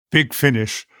Big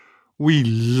Finish. We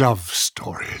love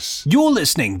stories. You're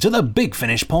listening to the Big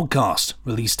Finish podcast.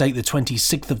 Release date the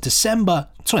 26th of December,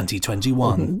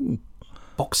 2021.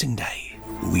 Boxing Day.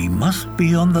 We must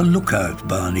be on the lookout,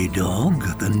 Barney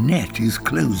Dog. The net is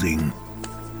closing.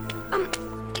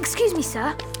 Excuse me,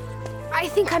 sir. I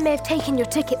think I may have taken your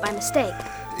ticket by mistake.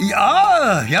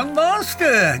 Ah, young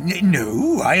master.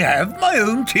 No, I have my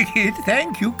own ticket.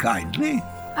 Thank you kindly.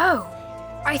 Oh,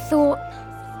 I thought...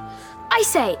 I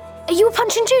say, are you a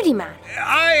Punch and Judy man?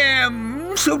 I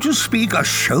am, so to speak, a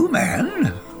showman,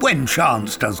 when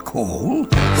chance does call.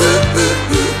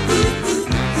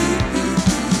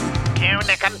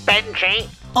 Nick and Benji.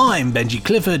 I'm Benji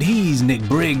Clifford, he's Nick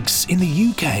Briggs. In the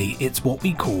UK, it's what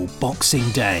we call Boxing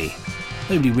Day.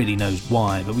 Nobody really knows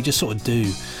why, but we just sort of do.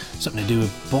 Something to do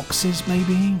with boxes,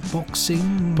 maybe?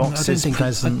 Boxing? Boxes,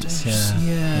 presents,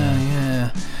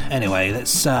 yeah. Anyway,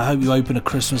 let's hope you open a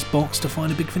Christmas box to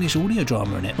find a Big Finish audio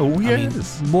drama in it. Oh,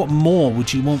 yes. I mean, what more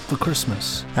would you want for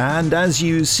Christmas? And as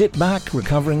you sit back,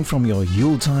 recovering from your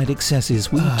Yuletide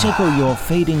excesses, we tickle your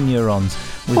fading neurons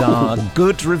with our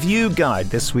good review guide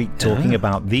this week, talking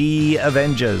about The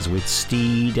Avengers with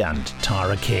Steed and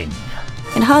Tara King.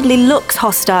 It hardly looks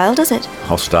hostile, does it?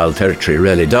 Hostile territory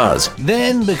really does.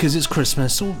 Then, because it's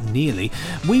Christmas, or nearly,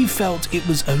 we felt it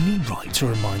was only right to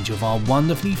remind you of our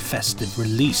wonderfully festive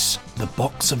release, The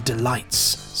Box of Delights,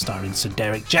 starring Sir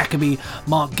Derek Jacobi,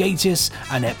 Mark Gatiss,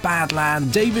 Annette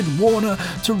Badland, David Warner,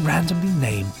 to randomly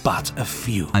name but a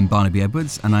few. I'm Barnaby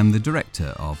Edwards, and I'm the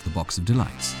director of The Box of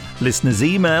Delights. Listeners'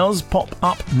 emails pop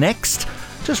up next.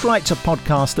 Just write to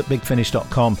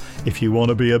podcast@bigfinish.com if you want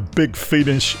to be a Big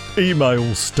Finish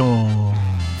email star.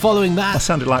 Following that... I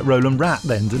sounded like Roland Rat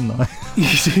then, didn't I?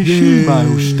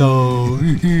 Email star.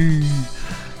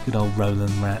 Good old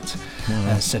Roland Rat.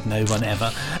 Said no one ever.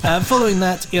 Following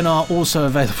that, in our also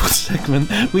available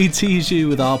segment, we tease you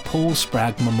with our Paul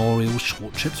Spragg Memorial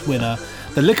Short Trips winner,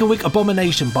 the Lichyrwick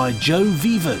Abomination by Joe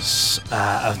Vevers,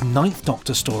 a Ninth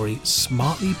Doctor story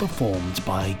smartly performed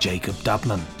by Jacob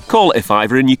Dublin. Call it a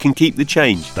fiver and you can keep the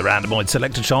change. The Randomoid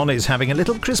Selectatron is having a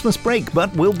little Christmas break,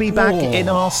 but we'll be back in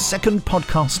our second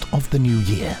podcast of the new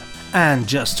year. And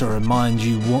just to remind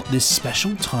you what this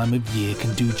special time of year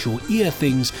can do to your ear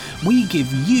things, we give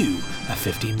you a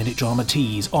 15-minute drama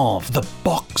tease of The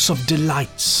Box of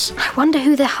Delights. I wonder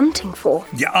who they're hunting for.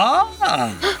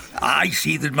 I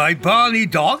see that my Barney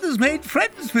Dog has made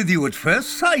friends with you at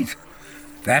first sight.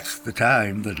 That's the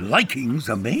time that likings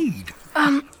are made.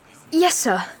 Yes,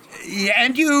 sir.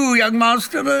 And you, young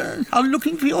master, are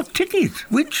looking for your ticket,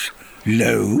 which,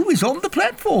 lo, is on the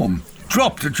platform,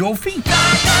 dropped at your feet.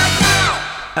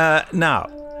 Now,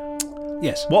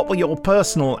 yes. What were your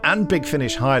personal and Big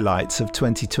Finish highlights of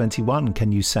 2021?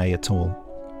 Can you say at all?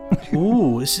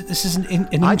 Ooh, this is an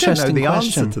interesting question. I don't know the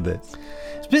answer to this.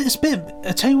 It's a bit.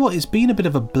 I tell you what, it's been a bit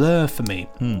of a blur for me.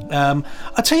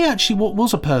 I tell you actually, what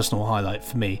was a personal highlight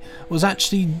for me was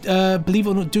actually, believe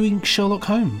it or not, doing Sherlock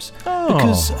Holmes.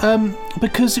 Because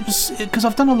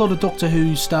I've done a lot of Doctor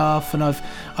Who stuff, and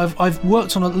I've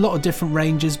worked on a lot of different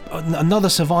ranges. Another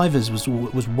Survivors was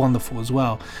wonderful as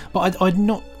well. But I've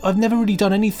never really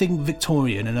done anything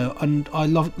Victorian, and I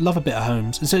love a bit of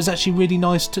Holmes, and so it's actually really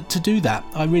nice to do that.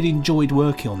 I really enjoyed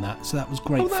working on that, so that was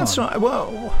great fun. That's right.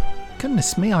 Well,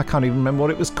 goodness me, I can't even remember what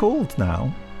it was called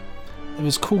now. It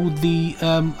was called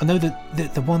I know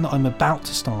that the one that I'm about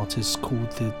to start is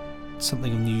called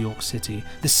something of New York City.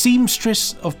 The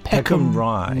Seamstress of Peckham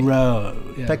Rye.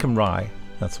 Yeah. Peckham Rye.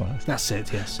 That's what it is. That's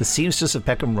it, yes. The Seamstress of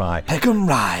Peckham Rye. Peckham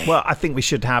Rye. Well, I think we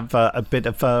should have a bit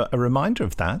of a reminder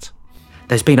of that.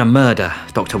 There's been a murder,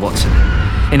 Dr. Watson,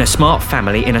 in a smart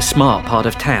family in a smart part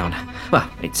of town. Well,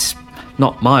 it's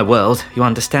not my world, you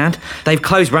understand? They've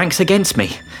closed ranks against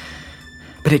me.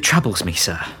 But it troubles me,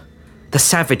 sir. The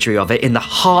savagery of it in the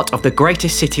heart of the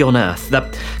greatest city on earth. The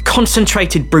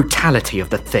concentrated brutality of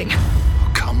the thing.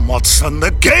 Come, Watson, the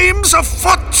game's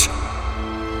afoot!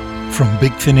 From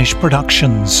Big Finish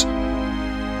Productions,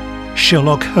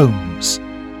 Sherlock Holmes,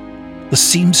 The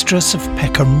Seamstress of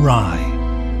Peckham Rye.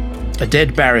 A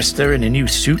dead barrister in a new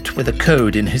suit with a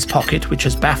code in his pocket which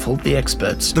has baffled the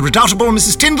experts. The redoubtable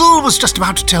Mrs. Tyndall was just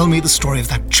about to tell me the story of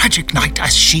that tragic night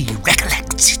as she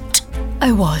recollects it.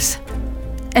 I was.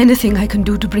 Anything I can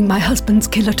do to bring my husband's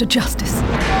killer to justice.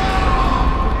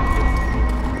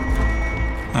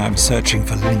 I'm searching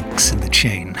for links in the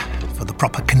chain, for the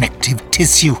proper connective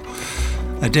tissue.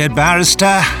 A dead barrister,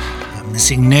 a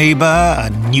missing neighbour,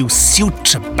 a new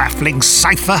suit, a baffling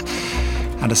cipher,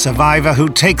 and a survivor who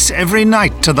takes every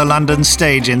night to the London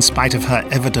stage in spite of her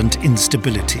evident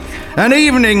instability. An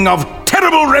evening of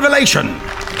terrible revelation!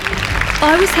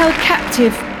 I was held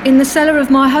captive In the cellar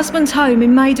of my husband's home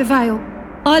in Maida Vale,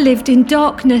 I lived in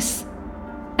darkness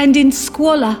and in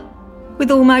squalor,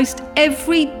 with almost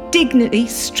every dignity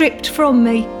stripped from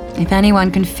me. If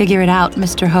anyone can figure it out,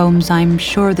 Mr. Holmes, I'm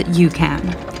sure that you can.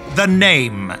 The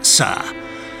name, sir.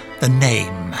 The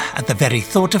name, at the very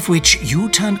thought of which you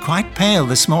turned quite pale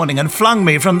this morning and flung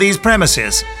me from these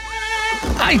premises.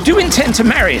 I do intend to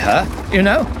marry her, you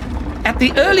know, at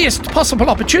the earliest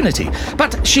possible opportunity.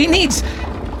 But she needs...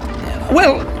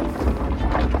 well...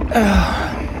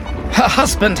 her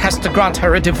husband has to grant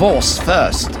her a divorce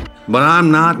first. But I'm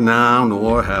not now,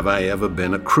 nor have I ever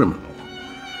been a criminal.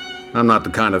 I'm not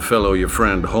the kind of fellow your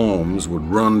friend Holmes would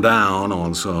run down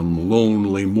on some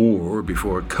lonely moor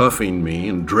before cuffing me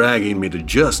and dragging me to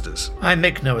justice. I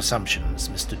make no assumptions,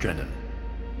 Mr. Drennan.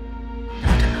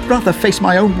 I'd rather face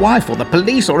my own wife or the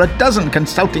police or a dozen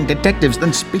consulting detectives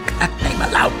than speak that name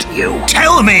aloud to you.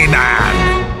 Tell me,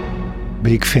 man!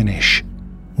 Big Finish.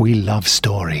 We love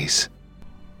stories.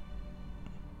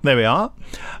 There we are.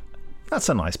 That's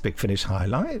a nice Big Finish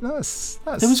highlight. That's...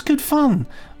 It was good fun.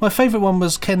 My favourite one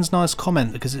was Ken's nice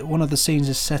comment, because one of the scenes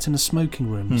is set in a smoking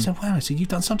room. He said, "Wow, so you've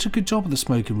done such a good job at the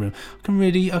smoking room. I can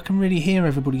really hear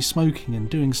everybody smoking and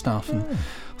doing stuff." And I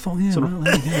thought,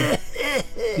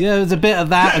 yeah, there's a bit of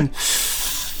that and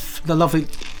the lovely,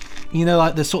 you know,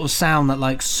 like the sort of sound that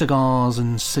like cigars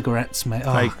and cigarettes make.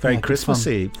 Very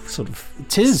Christmassy sort of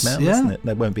smell, isn't it?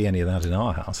 There won't be any of that in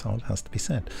our household, has to be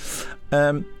said.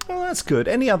 Well, that's good.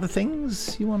 Any other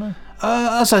things you want to...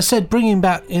 As I said, bringing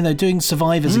back, doing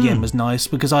Survivors again was nice,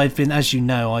 because I've been, as you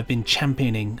know, I've been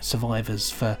championing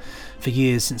Survivors for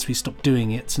years since we stopped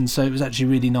doing it, and so it was actually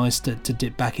really nice to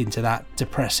dip back into that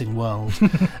depressing world.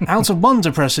 Out of one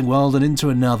depressing world and into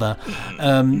another.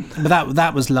 But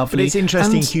that was lovely. But it's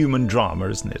interesting human drama,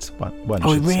 isn't it?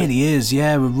 It really is,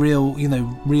 yeah, with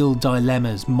real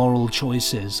dilemmas, moral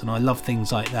choices, and I love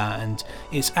things like that, and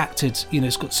it's acted,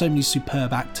 it's got so many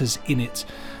superb actors in it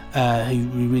who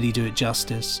really do it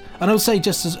justice. And I would say,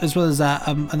 just as well as that,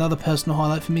 another personal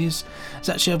highlight for me is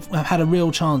actually I've had a real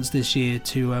chance this year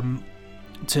to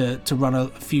run a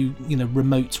few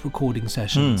remote recording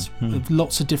sessions with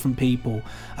lots of different people,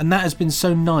 and that has been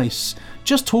so nice,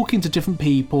 just talking to different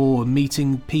people and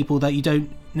meeting people that you don't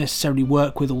necessarily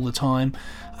work with all the time.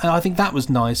 And I think that was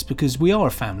nice, because we are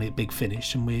a family at Big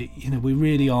Finish, and we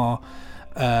really are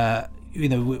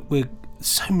we're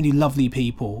so many lovely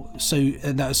people,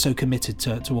 that are so committed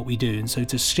to what we do, and so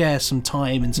to share some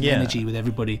time and some energy with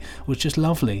everybody was just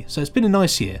lovely. So it's been a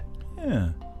nice year. Yeah.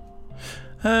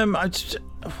 Come on.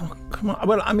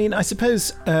 Well, I mean, I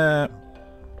suppose the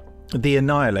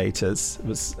Annihilators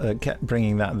was kept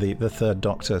bringing that the Third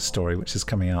Doctor story, which is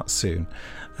coming out soon.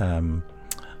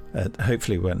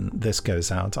 Hopefully, when this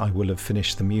goes out, I will have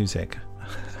finished the music.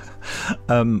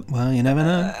 Well, you never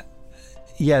know.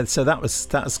 Yeah, so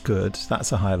that's good.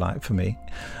 That's a highlight for me.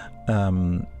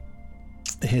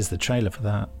 Here's the trailer for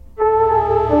that.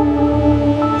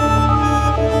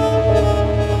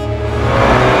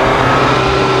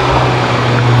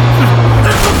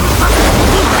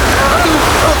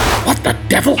 What the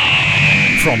devil?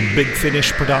 From Big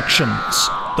Finish Productions,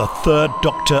 The Third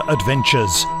Doctor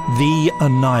Adventures, The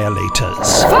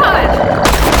Annihilators. Fire!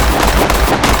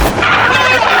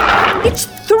 It's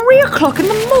 3 o'clock in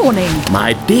the morning.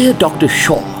 My dear Dr.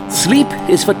 Shaw, sleep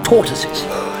is for tortoises.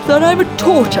 Then I'm a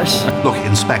tortoise. Look,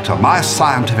 Inspector, my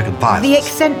scientific advice... The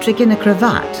eccentric in a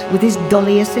cravat with his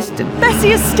dolly assistant.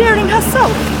 Bessie is steering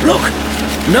herself. Look,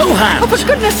 no hands. Oh, for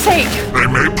goodness sake. They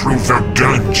may prove a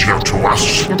danger to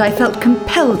us. And I felt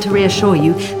compelled to reassure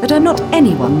you that I'm not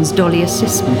anyone's dolly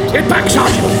assistant. Get back,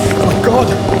 Sergeant. Oh, my God.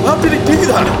 How did it do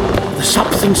that? The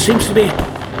something seems to be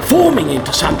forming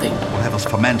into something. Whatever's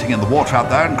fermenting in the water out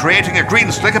there and creating a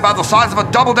green slick about the size of a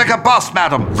double-decker bus,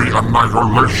 madam. The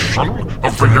annihilation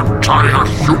of the entire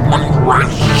human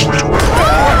race.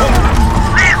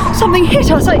 Something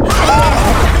hit us. The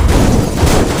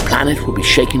planet will be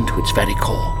shaken to its very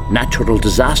core. Natural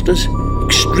disasters,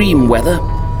 extreme weather,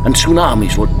 and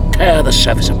tsunamis will tear the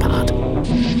surface apart.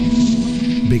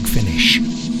 Big Finish.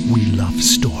 We love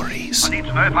stories. I need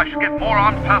to know if I should get more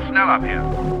armed personnel up here.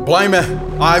 Blimey,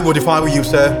 I would if I were you,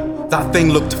 sir. That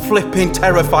thing looked flipping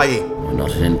terrifying.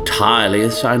 Not an entirely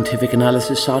scientific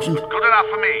analysis, Sergeant. Good enough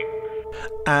for me.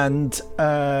 And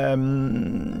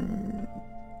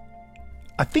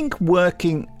I think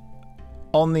working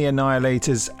on the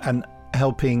Annihilators and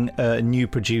helping a new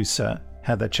producer,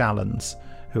 Heather Challens,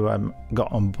 who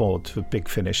got on board for Big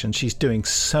Finish, and she's doing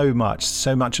so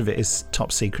much of it is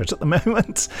top secret at the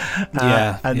moment.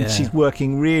 She's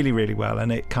working really, really well,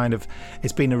 and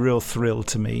it's been a real thrill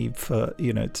to me for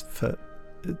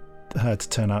her to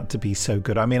turn out to be so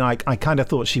good. I mean, I kind of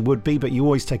thought she would be, but you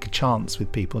always take a chance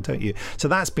with people, don't you? So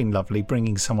that's been lovely,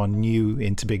 bringing someone new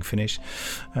into Big Finish.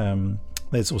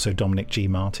 There's also Dominic G.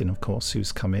 Martin, of course,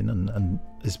 who's come in and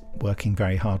is working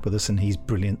very hard with us, and he's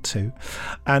brilliant too.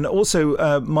 And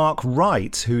also Mark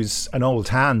Wright, who's an old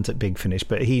hand at Big Finish,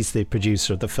 but he's the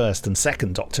producer of the first and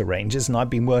second Doctor ranges, and I've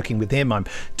been working with him. I'm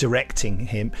directing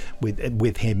him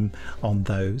with him on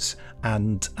those.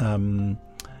 And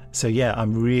so yeah,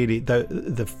 I'm really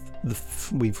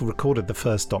we've recorded the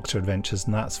first Doctor Adventures,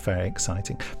 and that's very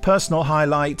exciting. Personal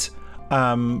highlight.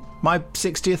 My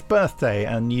 60th birthday,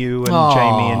 and you and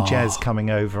Jamie and Jez coming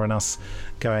over and us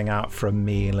going out for a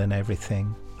meal and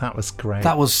everything. That was great.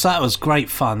 That was great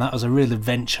fun. That was a real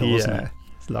adventure, wasn't it?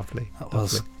 It's lovely. That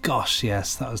was, gosh,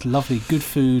 yes, that was lovely. Good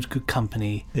food, good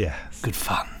company. Yeah, good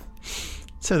fun.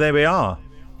 So there we are.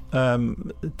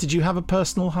 Did you have a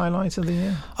personal highlight of the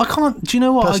year? I can't. Do you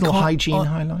know what? Personal hygiene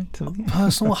highlight of the year?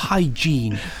 Personal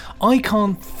hygiene. I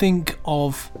can't think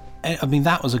of. I mean,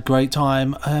 that was a great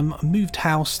time. I moved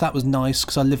house. That was nice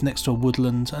because I live next to a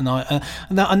woodland, and I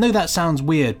know that sounds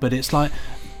weird, but it's like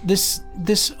this.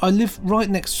 I live right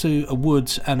next to a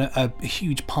woods and a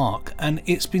huge park, and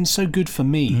it's been so good for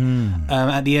me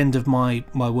at the end of my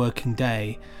working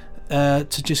day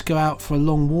to just go out for a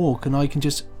long walk, and I can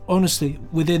just honestly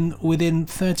within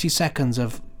 30 seconds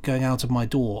of going out of my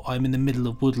door, I'm in the middle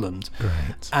of woodland.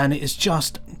 Great. And it's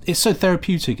so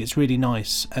therapeutic. It's really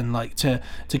nice, and like to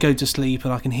go to sleep,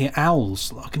 and I can hear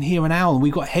owls. I can hear an owl, and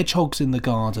we've got hedgehogs in the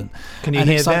garden. Can you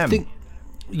hear them?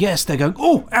 Yes, they're going,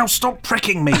 "Oh, owl, stop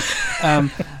pricking me!" But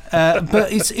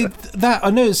that I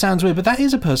know it sounds weird, but that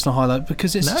is a personal highlight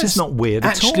because it's not weird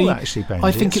at all. Actually, Benji.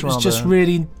 I think it was just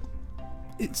really.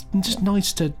 It's just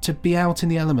nice to be out in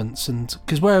the elements, and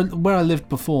because where I lived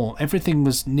before, everything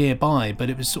was nearby,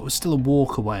 but it was sort of still a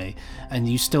walk away, and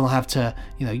you still have to,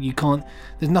 you can't.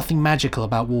 There's nothing magical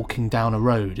about walking down a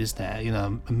road, is there?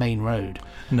 A main road.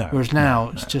 No. Whereas now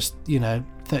it's just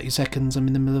 30 seconds. I'm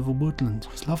in the middle of a woodland.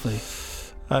 It's lovely.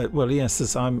 Well,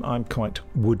 yes, I'm quite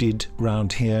wooded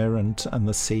round here, and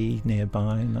the sea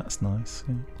nearby, and that's nice.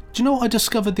 Yeah. Do you know what I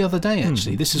discovered the other day?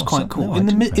 Actually, this is quite cool. In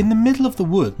the middle of the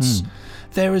woods,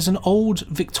 there is an old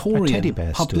Victorian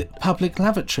public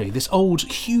lavatory. This old,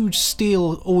 huge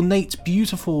steel, ornate,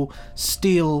 beautiful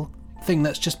steel thing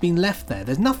that's just been left there.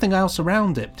 There's nothing else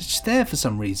around it. It's just there for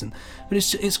some reason, but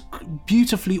it's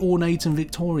beautifully ornate and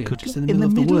Victorian, just in the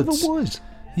middle of the woods.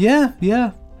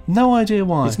 Yeah. No idea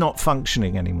why. It's not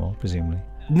functioning anymore, presumably.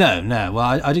 No.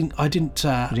 Well, I didn't. You didn't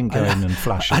go in and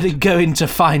flash it. I didn't go in to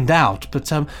find out, but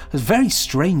it was very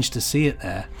strange to see it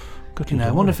there. Good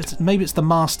I wonder if maybe it's the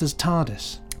Master's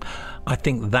TARDIS. I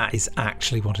think that is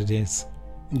actually what it is.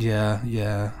 Yeah.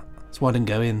 That's why I didn't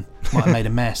go in. Might have made a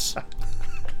mess.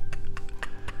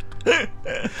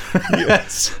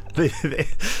 Yes,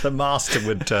 the Master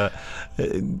would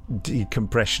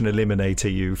decompression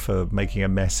eliminator you for making a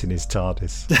mess in his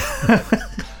TARDIS.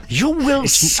 You will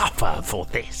suffer for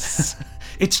this.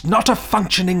 It's not a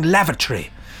functioning lavatory.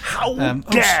 How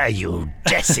dare you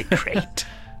desecrate?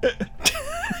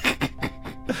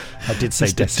 I did say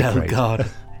desecrate. God,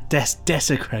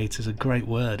 desecrate is a great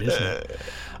word, isn't it?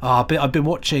 I've been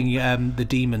watching The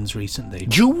Demons recently.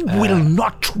 You will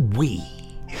not we.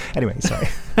 Anyway, sorry.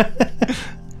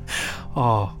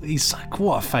 He's like,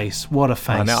 what a face.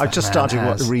 I know. I've just started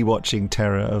rewatching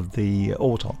Terror of the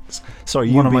Autons. Sorry,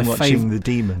 you've been watching The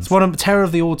Demons. Terror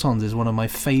of the Autons is one of my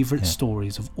favourite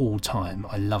stories of all time.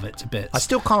 I love it to bits. I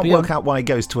still can't work out why he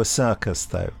goes to a circus,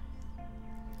 though.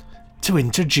 To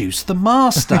introduce the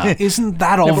Master. Isn't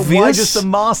that obvious? But why does the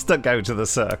Master go to the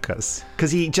circus?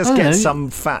 Because he just gets some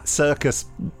fat circus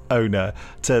owner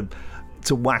to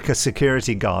whack a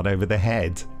security guard over the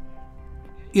head.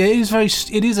 Yeah,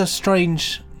 it is a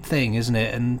strange thing, isn't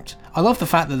it? And I love the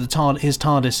fact that his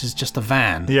TARDIS is just a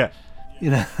van. Yeah.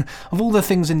 Of all the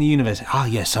things in the universe,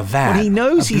 yes, a van. Well, he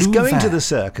knows he's going to the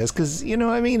circus because, you know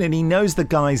what I mean? And he knows the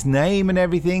guy's name and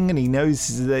everything, and he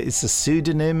knows that it's a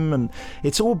pseudonym, and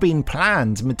it's all been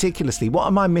planned meticulously. What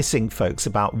am I missing, folks,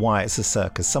 about why it's a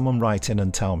circus? Someone write in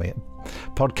and tell me.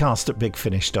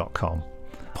 Podcast@bigfinish.com.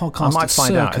 I might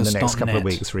find out in the next couple of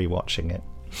weeks rewatching it.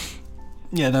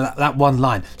 Yeah, that one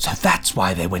line. So that's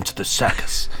why they went to the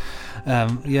circus.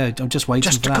 I'm just waiting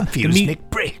just for that. Just to confuse Nick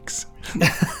Briggs.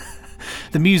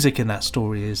 The music in that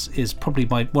story is probably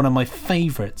one of my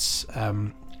favourites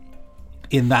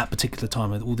in that particular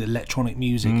time. With all the electronic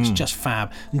music, it's just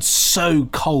fab and so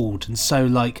cold and so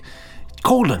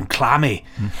cold and clammy.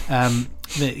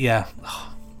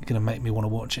 You're going to make me want to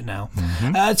watch it now.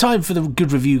 Time for the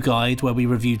good review guide where we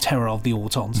review Terror of the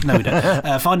Autons. No, we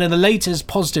don't. Finding the latest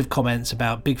positive comments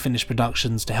about Big Finish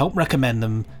Productions to help recommend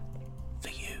them for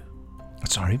you.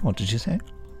 Sorry, what did you say?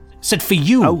 Said for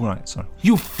you. Oh, right, sorry.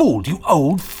 You fool, you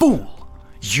old fool.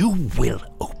 You will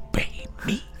obey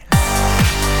me.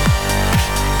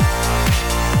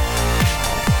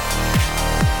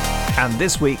 And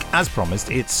this week, as promised,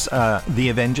 it's The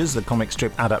Avengers, the comic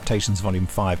strip adaptations, Volume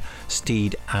 5,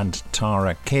 Steed and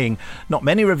Tara King. Not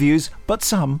many reviews, but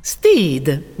some.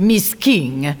 Steed, Miss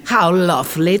King, how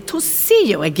lovely to see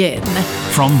you again.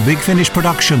 From Big Finish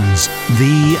Productions,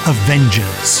 The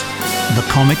Avengers, the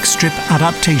comic strip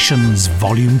adaptations,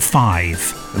 Volume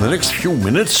 5. In the next few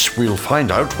minutes, we'll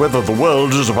find out whether the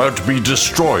world is about to be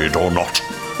destroyed or not.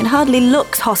 It hardly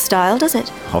looks hostile, does it?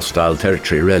 Hostile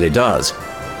territory really does.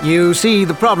 You see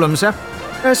the problem, sir?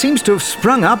 Seems to have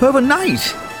sprung up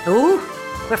overnight. Oh,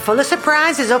 we're full of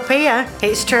surprises up here.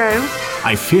 It's true.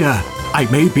 I fear I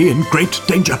may be in great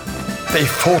danger. They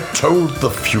foretold the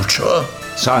future.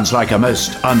 Sounds like a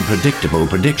most unpredictable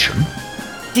prediction.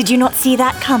 Did you not see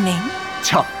that coming?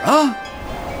 Tara?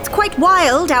 It's quite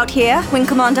wild out here, Wing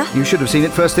Commander. You should have seen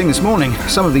it first thing this morning.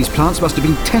 Some of these plants must have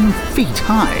been 10 feet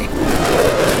high.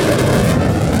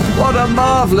 What a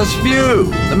marvellous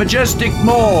view! The majestic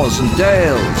moors and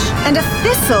dales. And a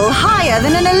thistle higher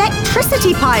than an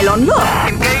electricity pylon, look!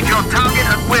 Engage your target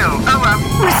at will. Over.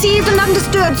 Received and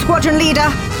understood, Squadron Leader.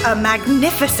 A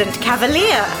magnificent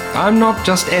cavalier. I'm not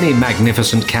just any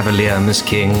magnificent cavalier, Miss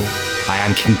King. I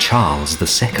am King Charles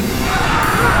II.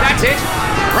 That's it!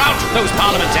 Rout those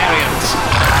parliamentarians!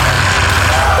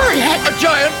 A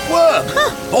giant worm!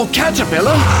 Or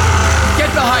caterpillar!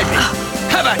 Get behind me!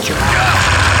 Have at you!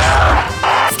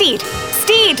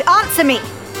 Steed, answer me!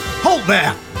 Halt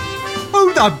there!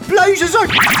 Who the blazes are...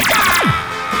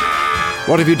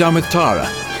 What have you done with Tara?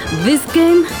 This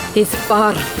game is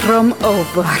far from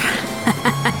over.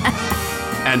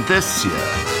 And this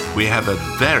year, we have a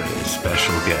very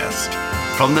special guest.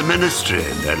 From the Ministry,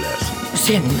 no less.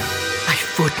 Then I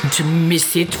wouldn't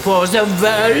miss it for the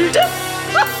world.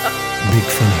 Big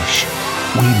Finish.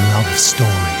 We love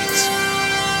stories.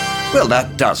 Well,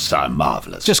 that does sound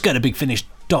marvellous. Just go to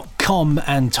bigfinish.com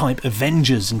and type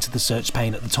Avengers into the search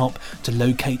pane at the top to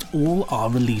locate all our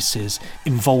releases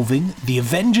involving The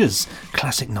Avengers,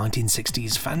 classic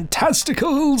 1960s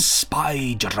fantastical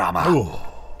spy drama. Ooh.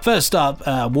 First up,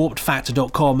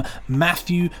 warpedfactor.com,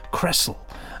 Matthew Kressel.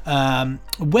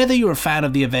 Whether you're a fan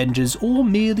of The Avengers or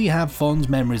merely have fond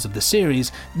memories of the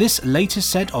series, this latest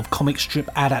set of comic strip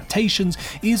adaptations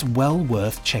is well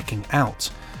worth checking out.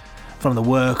 From the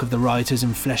work of the writers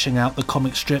in fleshing out the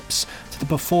comic strips to the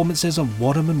performances of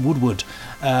Wadham and Woodward,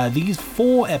 these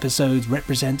 4 episodes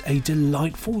represent a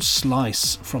delightful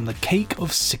slice from the cake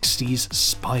of 60s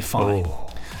sci-fi. Oh.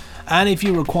 And if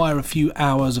you require a few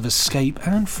hours of escape,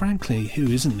 and frankly,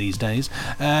 who isn't these days,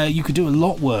 you could do a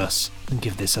lot worse than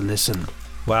give this a listen.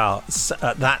 Well,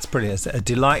 that's brilliant. A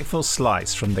delightful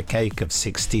slice from the cake of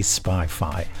 60s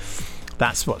sci-fi.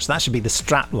 That should be the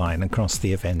strap line across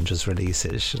the Avengers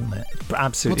releases, shouldn't it?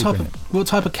 Absolutely brilliant. What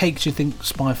type of cake do you think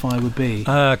Spy-Fi would be?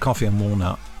 Coffee and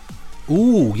walnut.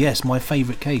 Ooh, yes, my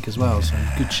favourite cake as well.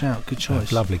 Yeah. So good shout, good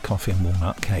choice. Lovely coffee and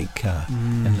walnut cake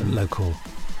in the local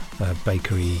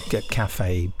bakery,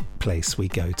 cafe place we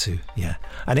go to. Yeah,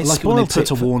 and it's like when they put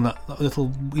a walnut,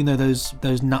 little,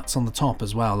 those nuts on the top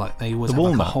as well. Like they always have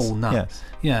like a whole nut.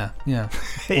 Yes. Yeah.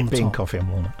 It being coffee and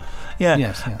walnut. Yeah.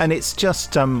 Yes, yeah. And it's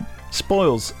just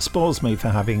spoils me for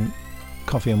having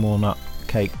coffee and walnut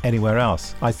cake anywhere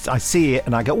else. I see it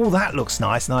and I go, oh, that looks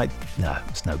nice, and no,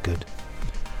 it's no good.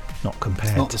 Not compared.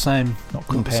 It's not the same. Not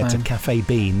compared to Cafe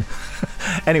Bean.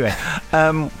 Anyway,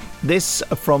 this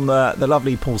from the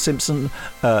lovely Paul Simpson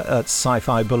at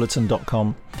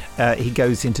sci-fibulletin.com. He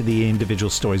goes into the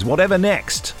individual stories. Whatever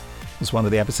Next was one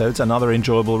of the episodes. Another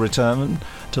enjoyable return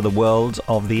to the world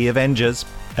of the Avengers.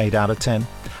 8 out of 10.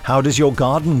 How does your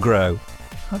garden grow?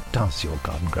 How does your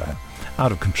garden grow?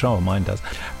 Out of control, mine does.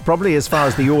 Probably as far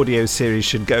as the audio series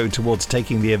should go towards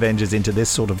taking the Avengers into this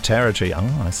sort of territory.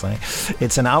 I say.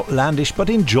 It's an outlandish but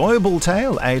enjoyable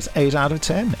tale. 8 out of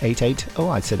 10. 88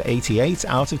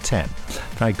 out of 10.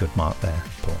 Very good mark there,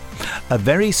 Paul. A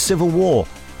very civil war.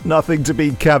 Nothing to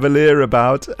be cavalier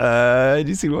about. Do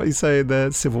you see what he's saying there?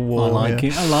 Civil war. I like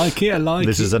it.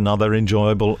 This is another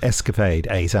enjoyable escapade.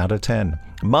 8 out of 10.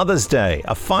 Mother's Day,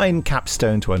 a fine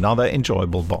capstone to another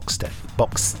enjoyable boxed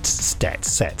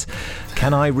set.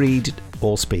 Can I read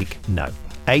or speak? No.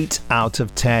 8 out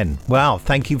of 10. Wow,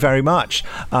 thank you very much.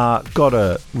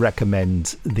 Gotta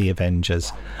recommend The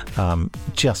Avengers.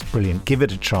 Just brilliant. Give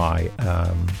it a try.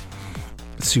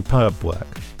 Superb work.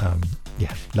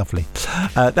 Yeah, lovely.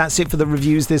 That's it for the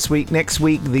reviews this week. Next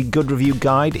week, the Good Review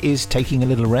Guide is taking a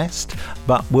little rest,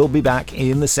 but we'll be back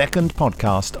in the second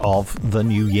podcast of the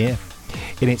new year.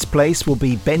 In its place will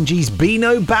be Benji's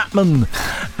Beano Batman,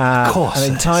 of course,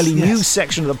 an entirely new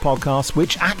section of the podcast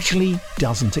which actually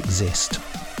doesn't exist.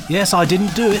 Yes, I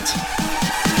didn't do it.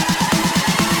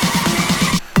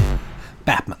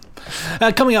 Batman.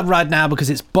 Coming up right now, because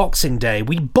it's Boxing Day,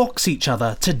 we box each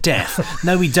other to death.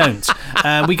 No, we don't.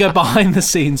 We go behind the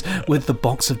scenes with the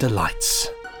Box of Delights.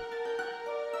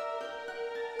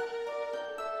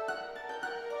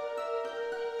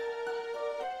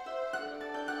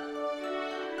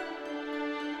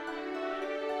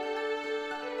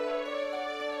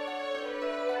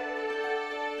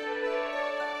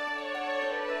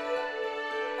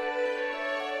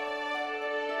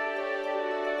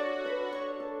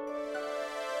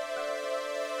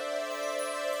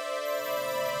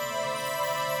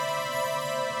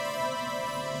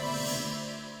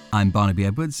 I'm Barnaby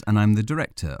Edwards, and I'm the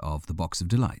director of The Box of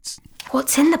Delights.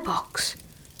 What's in the box?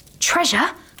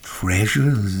 Treasure?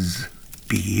 Treasures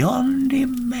beyond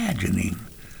imagining.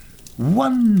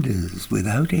 Wonders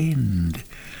without end.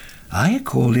 I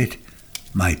call it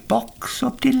my Box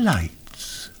of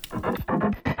Delights.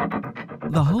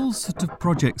 The whole sort of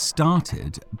project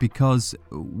started because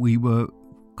we were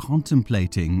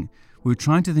contemplating, we were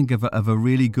trying to think of a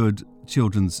really good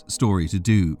children's story to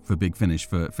do for Big Finish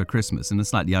for Christmas, and a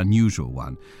slightly unusual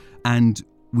one. And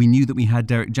we knew that we had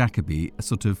Derek Jacobi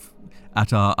sort of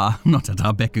at our not at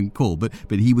our beck and call, but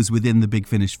he was within the Big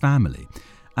Finish family.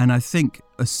 And I think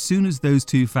as soon as those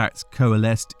two facts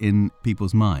coalesced in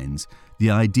people's minds, the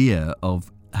idea of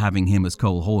having him as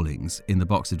Cole Hawlings in the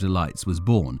Box of Delights was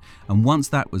born. And once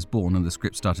that was born and the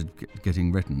script started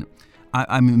getting written,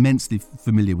 I'm immensely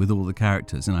familiar with all the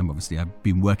characters, and I've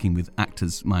been working with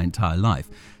actors my entire life.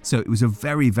 So it was a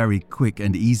very, very quick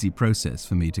and easy process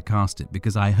for me to cast it,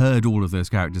 because I heard all of those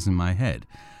characters in my head.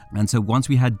 And so once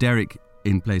we had Derek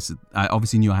in place, I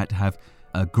obviously knew I had to have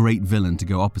a great villain to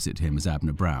go opposite him as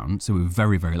Abner Brown. So we were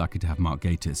very, very lucky to have Mark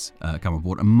Gatiss come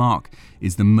aboard. And Mark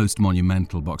is the most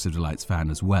monumental Box of Delights fan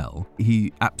as well.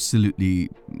 He absolutely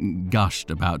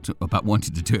gushed about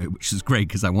wanting to do it, which is great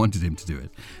because I wanted him to do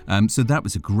it. So that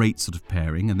was a great sort of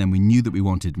pairing. And then we knew that we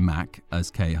wanted Mac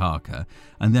as Kay Harker.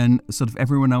 And then sort of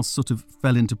everyone else sort of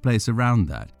fell into place around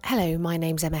that. Hello, my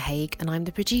name's Emma Haig and I'm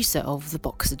the producer of The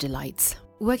Box of Delights.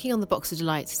 Working on The Box of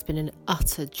Delights has been an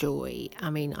utter joy. I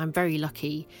mean, I'm very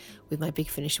lucky with my Big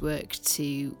Finish work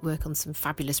to work on some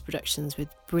fabulous productions with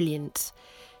brilliant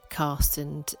cast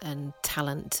and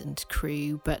talent and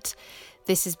crew, but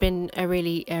this has been a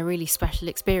really special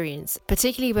experience,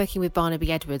 particularly working with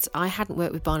Barnaby Edwards. I hadn't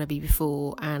worked with Barnaby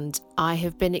before, and I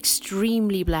have been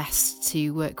extremely blessed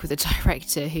to work with a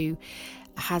director who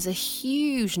has a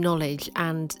huge knowledge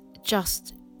and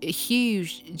just a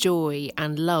huge joy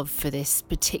and love for this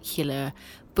particular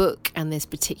book and this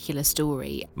particular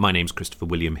story. My name's Christopher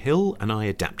William Hill and I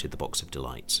adapted The Box of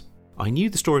Delights. I knew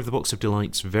the story of The Box of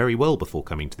Delights very well before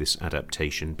coming to this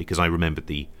adaptation, because I remembered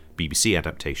the BBC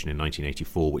adaptation in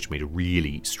 1984, which made a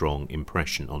really strong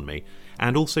impression on me,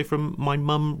 and also from my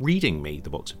mum reading me The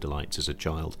Box of Delights as a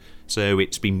child. So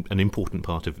it's been an important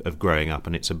part of growing up,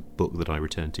 and it's a book that I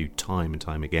return to time and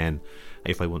time again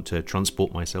if I want to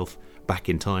transport myself back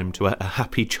in time to a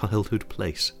happy childhood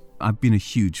place. I've been a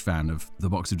huge fan of The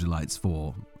Box of Delights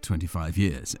for 25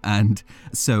 years. And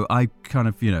so I kind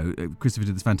of, Christopher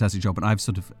did this fantastic job, and I've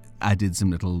sort of added some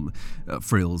little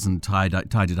frills and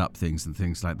tidied up things and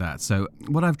things like that. So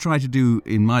what I've tried to do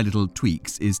in my little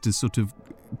tweaks is to sort of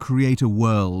create a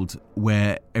world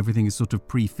where everything is sort of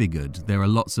prefigured. There are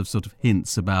lots of sort of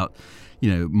hints about,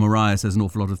 Mariah says an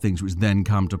awful lot of things which then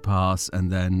come to pass,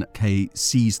 and then Kay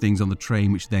sees things on the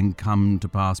train which then come to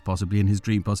pass, possibly in his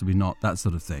dream, possibly not, that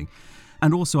sort of thing.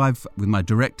 And also with my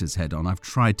director's head on, I've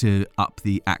tried to up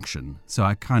the action. So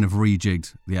I kind of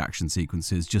rejigged the action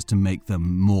sequences just to make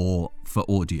them more for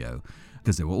audio,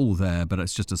 because they were all there, but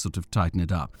it's just to sort of tighten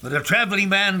it up. But a travelling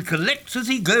man collects as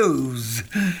he goes,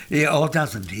 or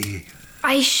doesn't he?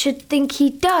 I should think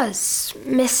he does,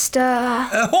 Mr.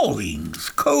 Hawlings,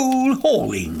 Cole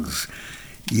Hawlings.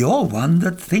 You're one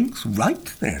that thinks right,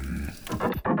 then.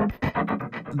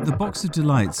 The Box of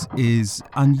Delights is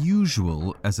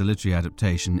unusual as a literary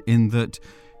adaptation in that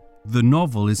the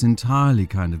novel is entirely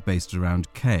kind of based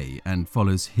around Kay and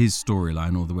follows his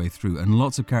storyline all the way through, and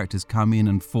lots of characters come in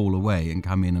and fall away and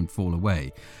come in and fall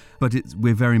away. But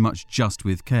we're very much just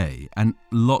with Kay, and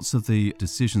lots of the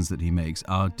decisions that he makes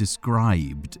are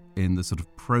described in the sort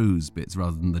of prose bits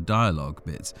rather than the dialogue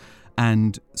bits.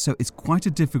 And so it's quite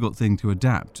a difficult thing to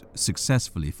adapt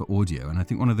successfully for audio. And I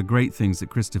think one of the great things that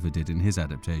Christopher did in his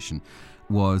adaptation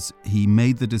was he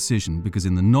made the decision, because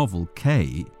in the novel,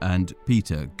 Kay and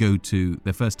Peter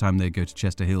the first time they go to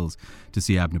Chester Hills to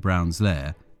see Abner Brown's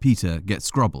lair, Peter gets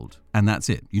scrobbled, and that's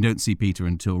it. You don't see Peter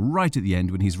until right at the end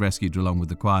when he's rescued along with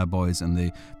the choir boys and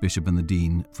the bishop and the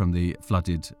dean from the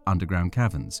flooded underground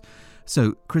caverns.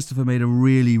 So Christopher made a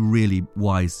really, really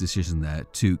wise decision there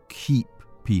to keep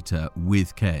Peter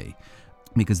with Kay,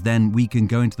 because then we can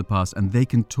go into the past and they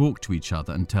can talk to each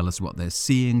other and tell us what they're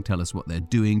seeing, tell us what they're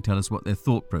doing, tell us what their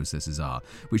thought processes are,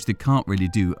 which they can't really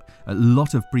do. A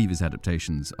lot of previous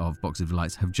adaptations of Box of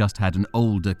Delights have just had an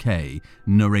older Kay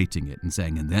narrating it and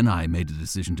saying, and then I made a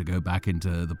decision to go back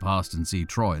into the past and see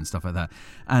Troy and stuff like that.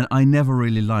 And I never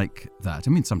really like that.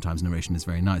 I mean, sometimes narration is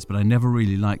very nice, but I never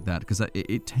really like that because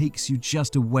it takes you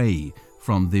just away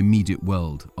from the immediate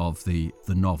world of the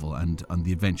novel and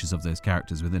the adventures of those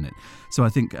characters within it. So I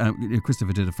think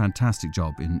Christopher did a fantastic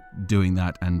job in doing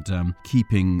that and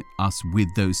keeping us with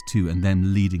those two and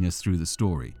then leading us through the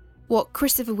story. What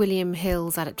Christopher William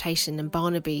Hill's adaptation and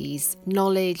Barnaby's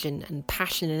knowledge and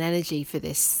passion and energy for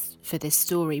this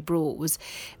story brought was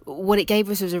what it gave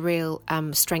us was a real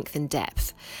strength and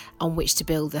depth on which to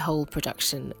build the whole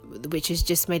production, which has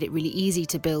just made it really easy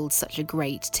to build such a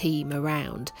great team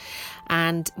around.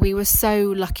 And we were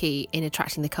so lucky in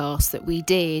attracting the cast that we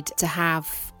did to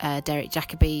have Derek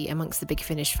Jacobi amongst the Big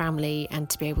Finish family, and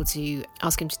to be able to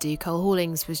ask him to do Cole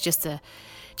Hawlings was just a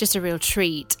real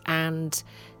treat. And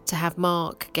to have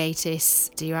Mark Gatiss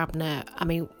do Abner, I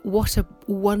mean, what a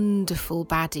wonderful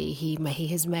baddie he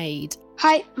has made.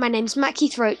 Hi, my name's Matt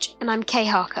Keith Roach, and I'm Kay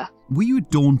Harker. Were you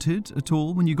daunted at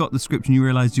all when you got the script and you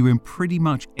realised you were in pretty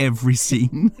much every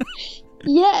scene?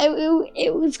 Yeah,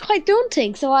 it was quite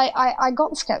daunting. So I got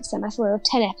the scripts and I thought there were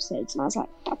 10 episodes, and I was like,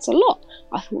 that's a lot.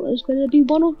 I thought it was going to be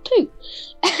 1 or 2.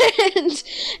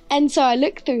 and so I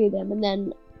looked through them, and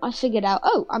then I figured out,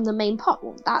 oh, I'm the main part.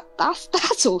 Well,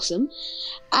 that's awesome.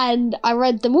 And I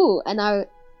read them all, and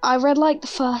I read like the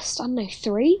first,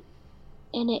 3,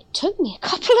 and it took me a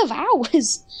couple of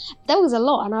hours. That was a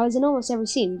lot, and I was in almost every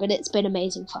scene, but it's been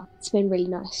amazing fun. It's been really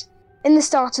nice. In the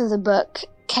start of the book,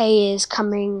 Kay is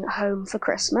coming home for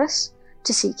Christmas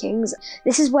to Sea Kings.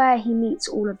 This is where he meets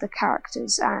all of the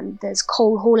characters, and there's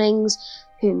Cole Hawlings,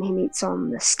 whom he meets on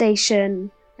the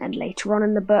station, and later on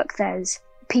in the book there's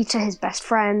Peter, his best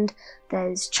friend,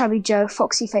 there's Chubby Joe,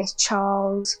 Foxy-Faced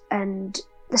Charles, and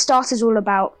the start is all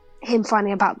about him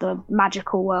finding about the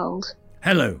magical world.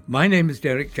 Hello, my name is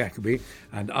Derek Jacobi,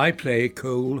 and I play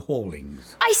Cole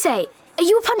Hawlings. I say, are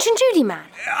you a Punch and Judy man?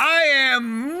 I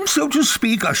am, so to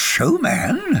speak, a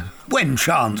showman, when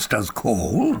chance does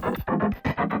call.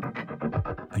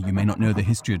 You may not know the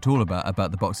history at all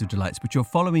about the Box of Delights, but you're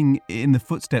following in the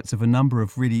footsteps of a number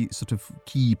of really sort of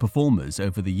key performers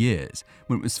over the years.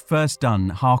 When it was first done,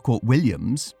 Harcourt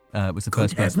Williams was the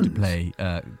first person to play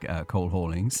Cole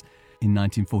Hawlings in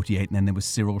 1948, and then there was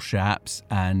Cyril Shapps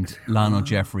and Lionel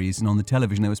Jeffries, and on the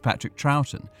television there was Patrick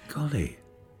Troughton. Golly.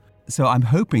 So I'm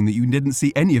hoping that you didn't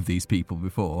see any of these people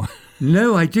before.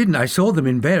 No, I didn't. I saw them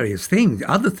in various things,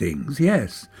 other things,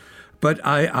 yes. But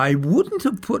I wouldn't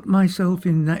have put myself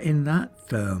in that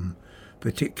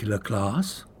particular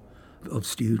class of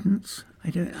students. I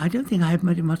don't think I have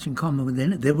very much in common with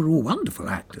any. They were all wonderful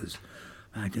actors.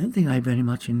 I don't think I have very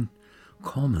much in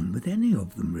common with any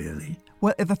of them, really.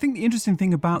 Well, I think the interesting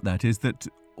thing about that is that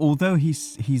although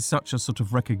he's such a sort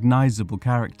of recognisable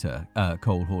character,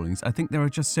 Cole Hawlings, I think there are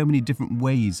just so many different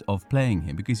ways of playing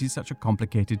him because he's such a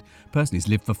complicated person. He's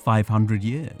lived for 500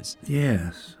 years.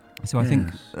 Yes. So I think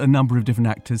a number of different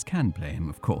actors can play him,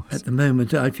 of course. At the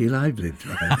moment, I feel I've lived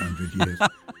 500 years.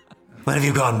 Where have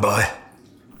you gone, boy?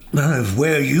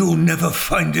 Where you'll never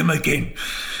find him again.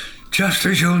 Just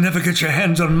as you'll never get your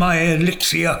hands on my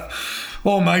elixir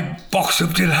or my Box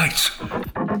of Delights.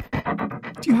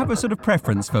 Do you have a sort of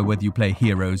preference for whether you play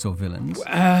heroes or villains?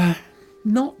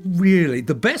 Not really.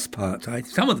 The best parts,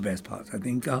 some of the best parts, I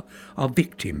think, are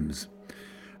victims.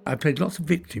 I played lots of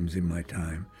victims in my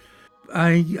time.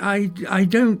 I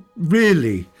don't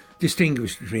really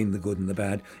distinguish between the good and the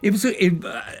bad. It was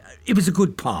a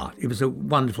good part. It was a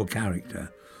wonderful character.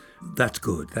 That's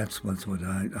good. That's what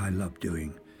I love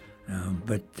doing.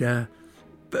 But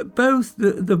both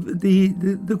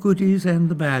the goodies and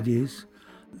the baddies,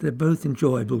 they're both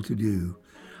enjoyable to do.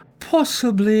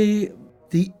 Possibly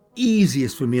the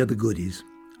easiest for me are the goodies.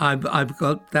 I've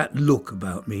got that look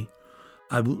about me.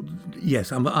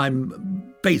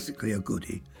 I'm basically a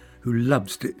goodie who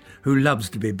loves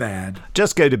to be bad.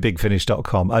 Just go to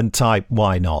bigfinish.com and type,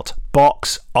 why not,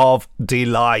 Box of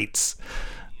Delights.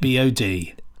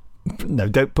 BOD. No,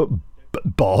 don't put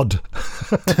bod.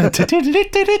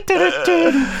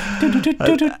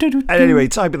 Anyway,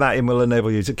 typing that in will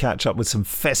enable you to catch up with some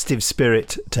festive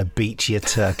spirit to beat your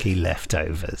turkey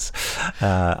leftovers.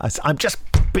 I'm just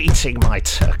beating my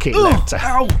turkey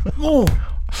leftovers.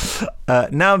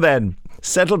 Now then,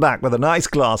 settle back with a nice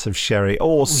glass of sherry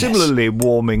or similarly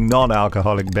warming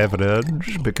non-alcoholic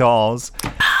beverage because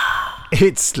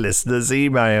it's listeners'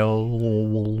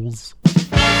 emails.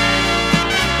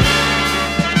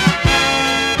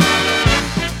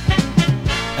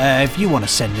 If you want to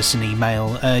send us an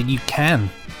email, you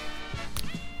can.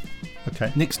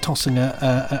 Okay. Nick's tossing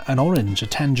an orange, a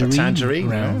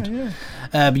tangerine around. Yeah.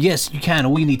 But yes, you can.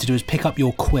 All you need to do is pick up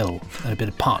your quill and a bit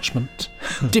of parchment,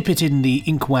 dip it in the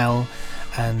inkwell,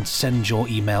 and send your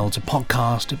email to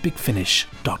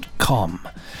podcast@bigfinish.com.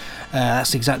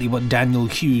 That's exactly what Daniel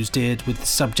Hughes did with the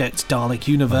subject Dalek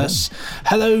Universe.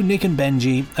 Hello, Nick and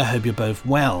Benji. I hope you're both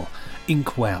well.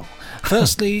 Inkwell.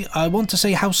 Firstly, I want to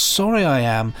say how sorry I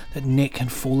am that Nick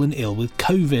had fallen ill with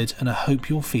COVID, and I hope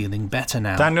you're feeling better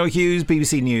now. Daniel Hughes,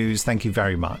 BBC News, thank you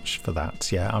very much for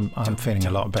that. Yeah, I'm feeling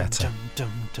a lot better.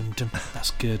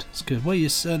 That's good. That's good. Well, you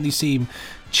certainly seem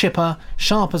chipper,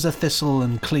 sharp as a thistle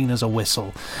and clean as a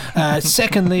whistle.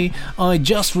 Secondly, I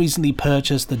just recently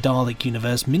purchased the Dalek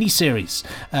Universe miniseries.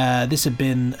 This had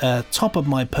been top of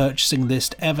my purchasing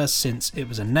list ever since it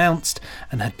was announced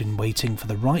and had been waiting for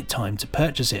the right time to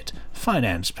purchase it,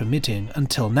 finance permitting,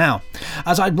 until now.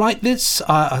 As I write this,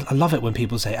 I love it when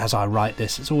people say as I write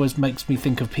this. It always makes me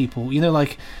think of people,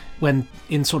 like when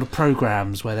in sort of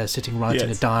programs where they're sitting writing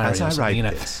a diary as or I something,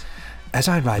 write this. As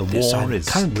I write the this, war I'm is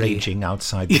currently raging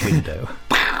outside the window.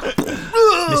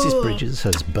 Mrs. Bridges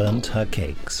has burnt her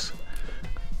cakes.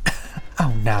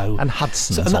 Oh no! And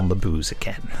Hudson's on the booze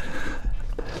again.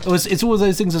 It's all of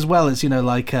those things as well. It's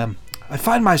I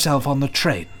find myself on the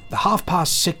train, the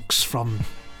 6:30 from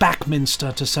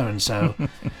Backminster to so-and-so,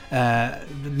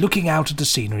 looking out at the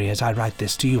scenery as I write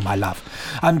this to you, my love.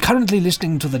 I'm currently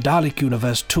listening to the Dalek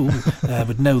Universe 2,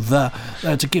 with no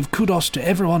to give kudos to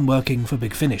everyone working for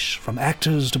Big Finish, from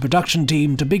actors to production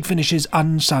team to Big Finish's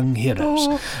unsung heroes.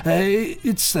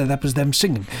 That was them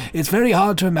singing. It's very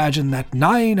hard to imagine that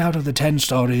 9 out of the 10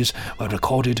 stories were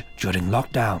recorded during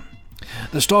lockdown.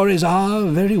 The stories are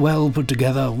very well put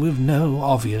together with no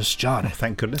obvious jarring.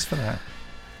 Thank goodness for that.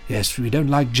 Yes, we don't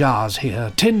like jars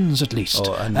here. Tins, at least.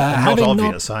 And not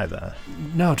obvious either.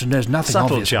 No, there's nothing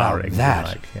subtle obvious jarring, about that.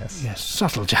 Like, yes. Yes,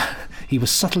 subtle jarring. He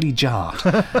was subtly jarred.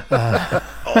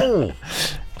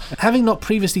 Having not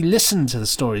previously listened to the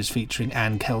stories featuring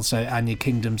Anne Kelso, Anya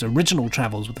Kingdom's original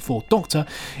travels with the Fourth Doctor,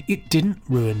 it didn't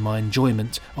ruin my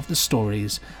enjoyment of the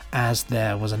stories, as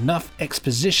there was enough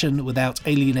exposition without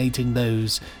alienating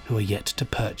those who are yet to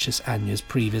purchase Anya's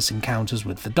previous encounters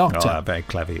with the Doctor. Very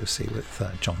clever, you see, with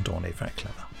John Dorney, very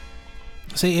clever.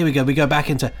 See, here we go. We go back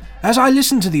into... As I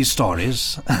listen to these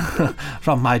stories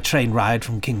from my train ride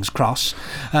from King's Cross,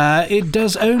 it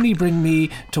does only bring me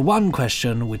to one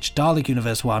question which Dalek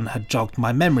Universe 1 had jogged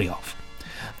my memory of.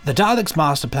 The Daleks'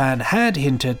 master plan had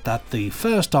hinted that the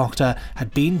First Doctor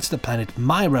had been to the planet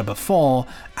Myra before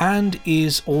and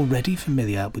is already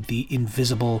familiar with the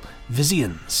invisible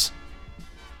Vizians.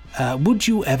 Would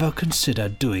you ever consider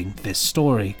doing this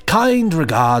story? Kind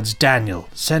regards, Daniel,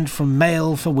 sent from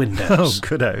Mail for Windows. Oh,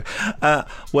 goodo.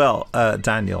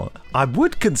 Daniel, I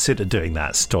would consider doing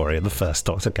that story of the First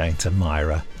Doctor going to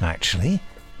Myra, actually.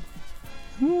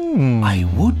 I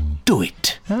would do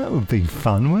it. That would be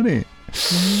fun, wouldn't it?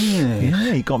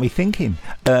 Yeah, you got me thinking.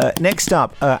 Next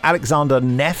up, Alexander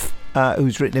Neff,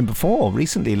 who's written in before,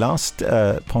 recently, last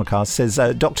podcast, says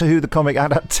Doctor Who, the comic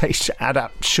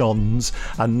adaptations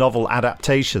and novel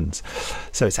adaptations.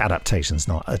 So it's adaptations,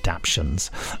 not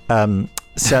adaptions.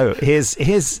 So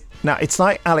here's now, it's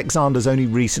like Alexander's only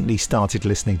recently started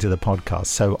listening to the podcast,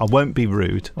 so I won't be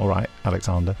rude, all right,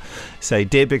 Alexander. Say,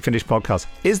 dear Big Finish podcast,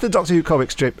 is the Doctor Who comic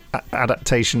strip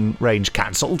adaptation range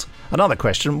cancelled? Another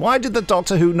question, why did the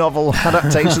Doctor Who novel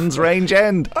adaptations range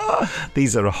end?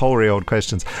 These are hoary old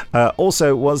questions.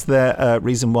 Also, was there a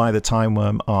reason why the Time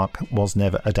Worm arc was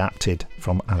never adapted?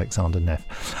 From Alexander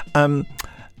Neff.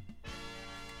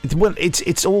 Well,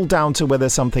 it's all down to whether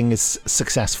something is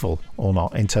successful or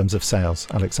not in terms of sales,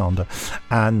 Alexander.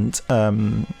 And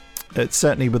it's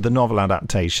certainly with the novel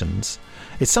adaptations,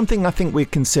 it's something I think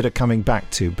we'd consider coming back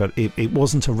to, but it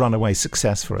wasn't a runaway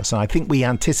success for us. And I think we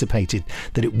anticipated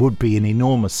that it would be an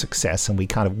enormous success, and we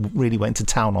kind of really went to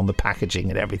town on the packaging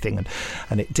and everything,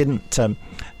 and it didn't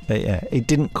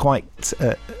quite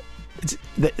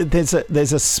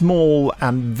there's a small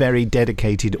and very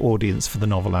dedicated audience for the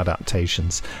novel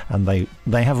adaptations, and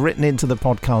they have written into the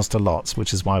podcast a lot,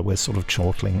 which is why we're sort of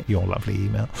chortling at your lovely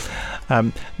email.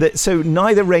 So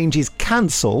neither range is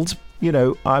cancelled. You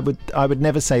know, I would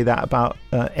never say that about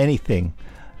anything.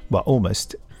 Well,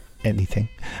 almost anything,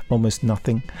 almost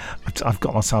nothing. I've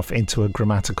got myself into a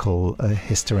grammatical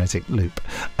hysteretic loop.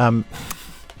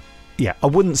 Yeah, I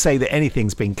wouldn't say that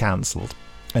anything's been cancelled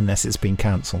unless it's been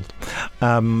cancelled.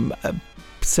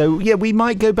 So, yeah, we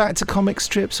might go back to comic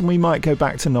strips and we might go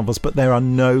back to novels, but there are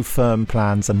no firm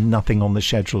plans and nothing on the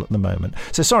schedule at the moment.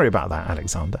 So sorry about that,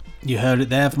 Alexander. You heard it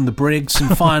there from the Briggs.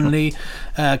 And finally,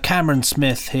 Cameron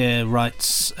Smith here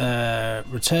writes,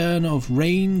 return of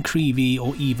Rain, Creevy,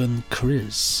 or even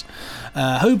Chris.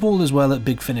 Hope all is well at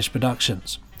Big Finish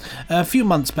Productions. A few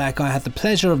months back, I had the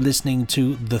pleasure of listening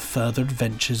to The Further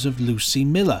Adventures of Lucy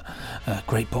Miller. A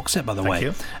great box set, by the way.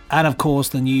 Thank you. And, of course,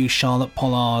 the new Charlotte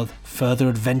Pollard Further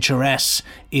Adventuress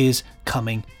is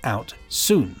coming out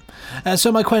soon.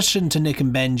 So my question to Nick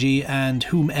and Benji, and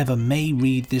whomever may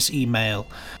read this email,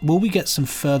 will we get some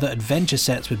further adventure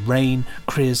sets with Rain,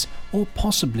 Chris, or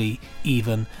possibly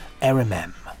even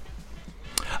RMM?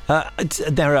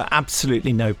 There are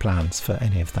absolutely no plans for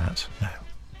any of that, no.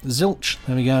 Zilch,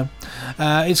 there we go.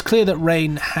 It's clear that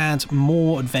Rain had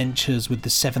more adventures with the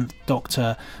Seventh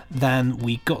Doctor than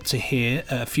we got to hear,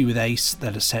 a few with Ace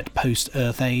that are set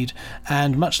post-Earth Aid,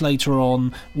 and much later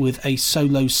on with a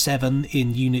solo 7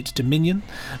 in Unit Dominion.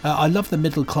 I love the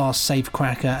middle-class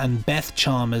safecracker, and Beth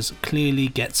Chalmers clearly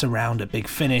gets around at Big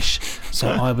Finish, so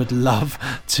I would love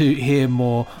to hear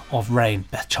more of Rain.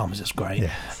 Beth Chalmers is great.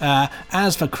 Yes.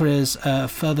 As for Chris,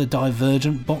 further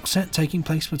Divergent box set taking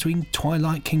place between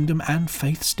Twilight Kingdom and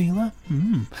Faith Stealer.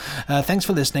 Thanks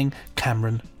for listening,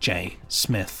 Cameron J.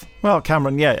 Smith. Well,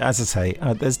 Cameron, yeah, as I say,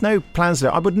 there's no plans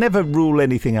there. I would never rule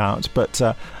anything out, but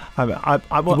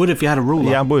I would if you had a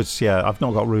ruler. Yeah, I would. Yeah, I've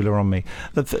not got a ruler on me.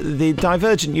 The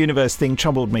Divergent Universe thing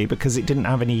troubled me because it didn't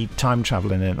have any time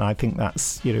travel in it, and I think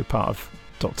that's part of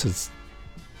Doctor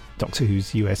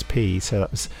Who's USP, so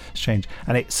that was strange.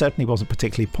 And it certainly wasn't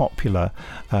particularly popular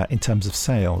in terms of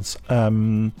sales.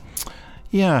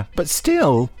 Yeah, but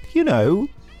still,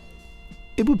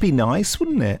 it would be nice,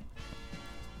 wouldn't it?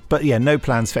 But yeah, no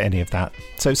plans for any of that.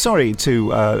 So sorry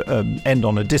to end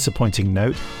on a disappointing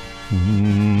note.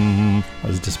 That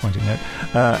was a disappointing note.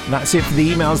 That's it for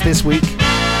the emails this week.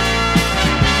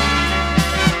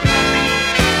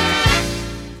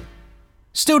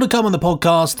 Still to come on the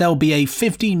podcast, there'll be a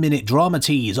 15-minute drama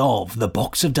tease of The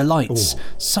Box of Delights. Ooh.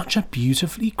 Such a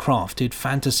beautifully crafted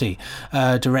fantasy,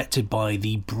 directed by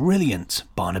the brilliant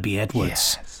Barnaby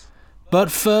Edwards. Yes.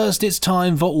 But first, it's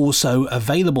time for Also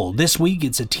Available. This week,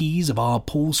 it's a tease of our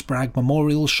Paul Spragg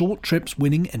Memorial Short Trips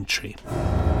winning entry.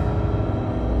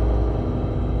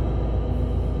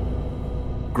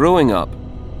 Growing up,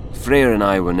 Freya and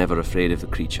I were never afraid of the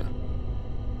creature.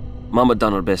 Mum had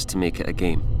done her best to make it a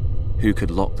game. Who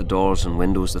could lock the doors and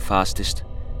windows the fastest?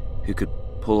 Who could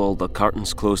pull all the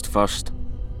curtains closed first?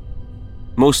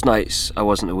 Most nights, I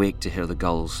wasn't awake to hear the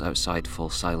gulls outside fall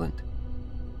silent,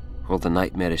 or the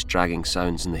nightmarish dragging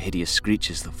sounds and the hideous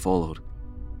screeches that followed.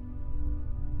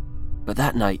 But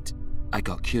that night, I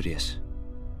got curious.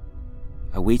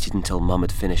 I waited until Mum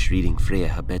had finished reading Freya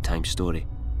her bedtime story.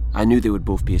 I knew they would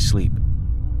both be asleep.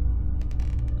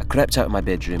 I crept out of my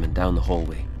bedroom and down the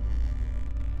hallway.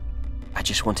 I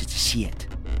just wanted to see it.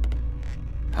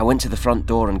 I went to the front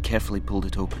door and carefully pulled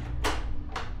it open.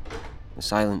 The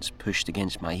silence pushed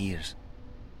against my ears.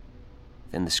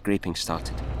 Then the scraping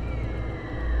started.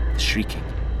 The shrieking.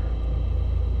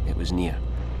 It was near.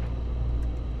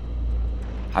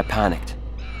 I panicked.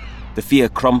 The fear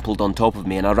crumpled on top of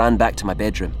me and I ran back to my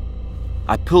bedroom.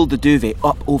 I pulled the duvet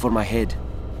up over my head.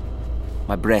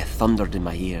 My breath thundered in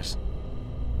my ears,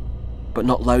 but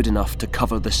not loud enough to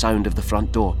cover the sound of the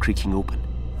front door creaking open.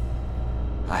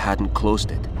 I hadn't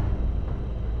closed it.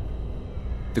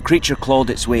 The creature clawed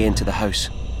its way into the house,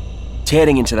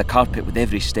 tearing into the carpet with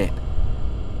every step.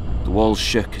 The walls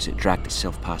shook as it dragged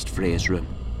itself past Freya's room.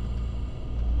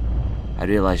 I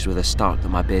realised with a start that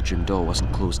my bedroom door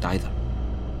wasn't closed either.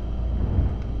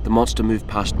 The monster moved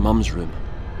past Mum's room,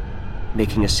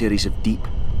 making a series of deep,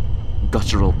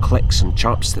 guttural clicks and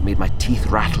chirps that made my teeth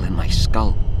rattle in my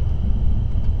skull.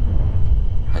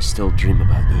 I still dream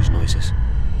about those noises.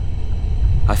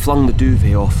 I flung the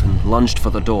duvet off and lunged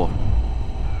for the door.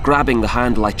 Grabbing the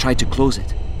handle, I tried to close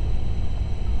it.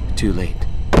 Too late.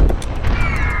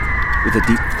 With a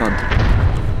deep thud,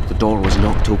 the door was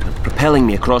knocked open, propelling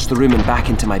me across the room and back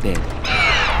into my bed.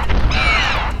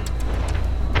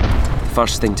 The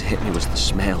first thing to hit me was the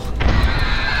smell.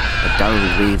 A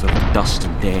dull wave of dust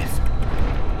and death.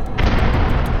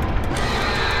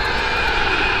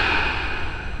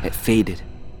 It faded,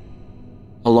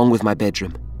 along with my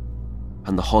bedroom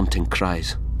and the haunting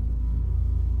cries.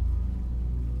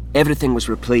 Everything was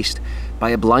replaced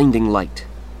by a blinding light,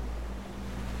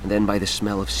 and then by the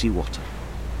smell of seawater.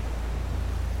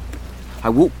 I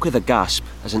woke with a gasp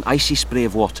as an icy spray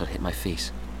of water hit my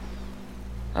face.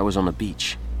 I was on a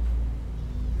beach.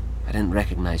 I didn't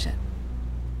recognize it.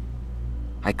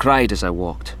 I cried as I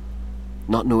walked,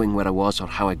 not knowing where I was or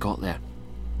how I got there.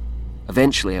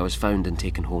 Eventually, I was found and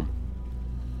taken home.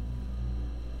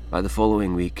 By the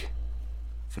following week,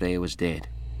 Freya was dead.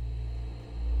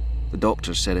 The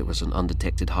doctors said it was an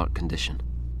undetected heart condition,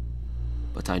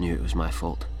 but I knew it was my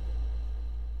fault.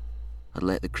 I'd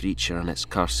let the creature and its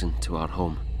curse into our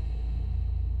home.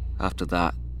 After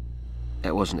that,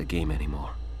 it wasn't a game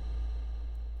anymore.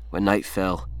 When night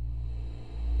fell,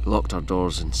 we locked our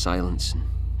doors in silence and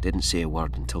didn't say a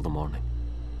word until the morning.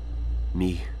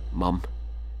 Me, Mum,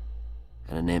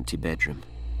 and an empty bedroom.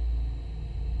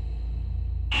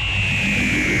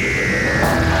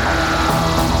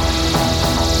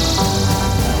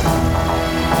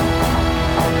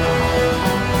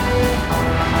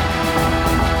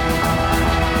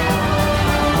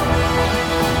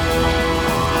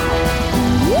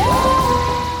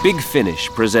 Big Finish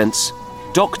presents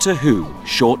Doctor Who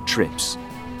Short Trips.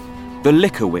 The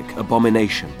Lichyrwick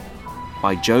Abomination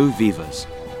by Joe Vevers.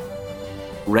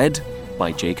 Read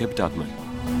by Jacob Dugman.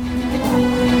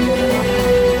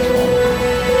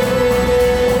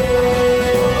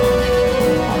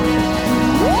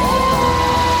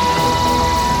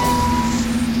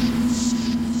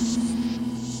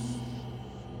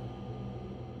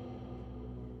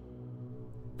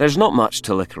 There's not much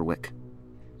to Lichyrwick.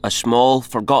 A small,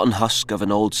 forgotten husk of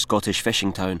an old Scottish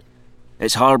fishing town,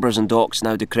 its harbours and docks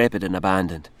now decrepit and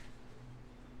abandoned.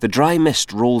 The dry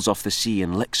mist rolls off the sea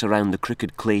and licks around the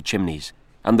crooked clay chimneys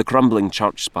and the crumbling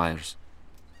church spires.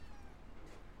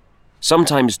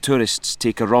 Sometimes tourists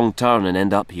take a wrong turn and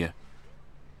end up here.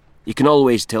 You can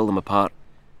always tell them apart,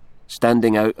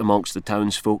 standing out amongst the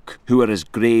townsfolk who are as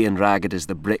grey and ragged as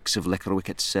the bricks of Lichyrwick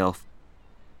itself.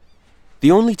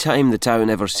 The only time the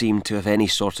town ever seemed to have any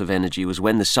sort of energy was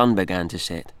when the sun began to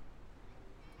set.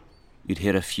 You'd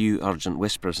hear a few urgent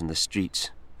whispers in the streets.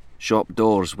 Shop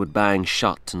doors would bang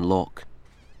shut and lock.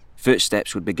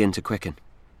 Footsteps would begin to quicken.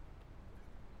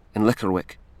 In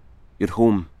Lichyrwick, you're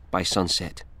home by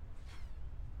sunset.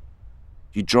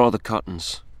 You draw the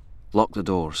curtains, lock the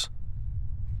doors,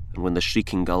 and when the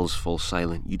shrieking gulls fall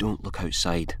silent, you don't look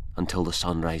outside until the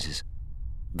sun rises.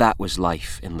 That was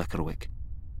life in Lichyrwick.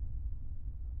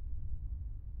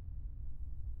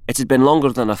 It had been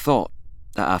longer than I thought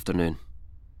that afternoon.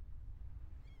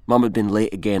 Mum had been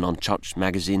late again on church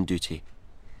magazine duty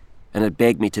and had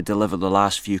begged me to deliver the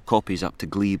last few copies up to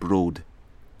Glebe Road,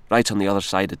 right on the other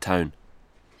side of town.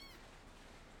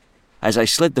 As I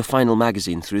slid the final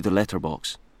magazine through the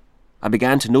letterbox, I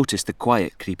began to notice the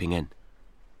quiet creeping in.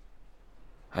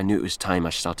 I knew it was time I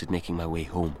started making my way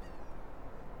home.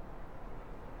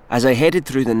 As I headed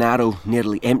through the narrow,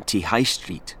 nearly empty high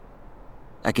street,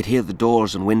 I could hear the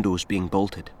doors and windows being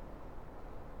bolted.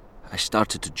 I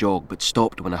started to jog, but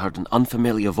stopped when I heard an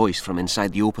unfamiliar voice from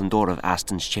inside the open door of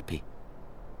Aston's chippy.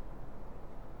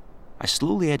 I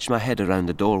slowly edged my head around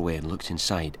the doorway and looked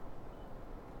inside.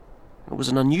 It was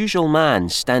an unusual man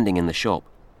standing in the shop,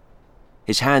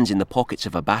 his hands in the pockets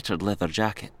of a battered leather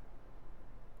jacket.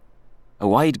 A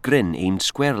wide grin aimed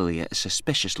squarely at a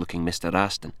suspicious-looking Mr.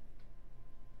 Aston.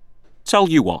 "Tell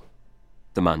you what,"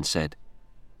 the man said,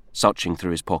 searching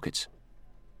through his pockets.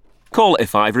 "Call it a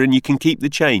fiver and you can keep the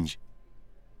change."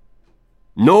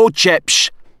 "No chips!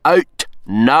 Out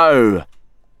now!"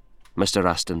 Mr.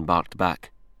 Aston barked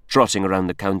back, trotting around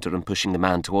the counter and pushing the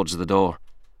man towards the door.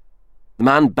 The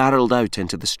man barreled out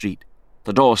into the street,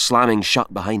 the door slamming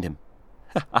shut behind him.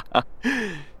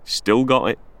 "Still got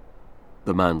it,"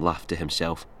 the man laughed to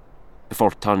himself,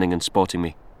 before turning and spotting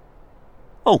me.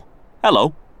 "Oh,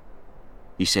 hello,"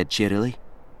 he said cheerily.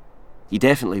 He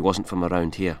definitely wasn't from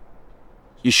around here.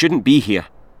 "You shouldn't be here,"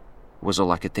 was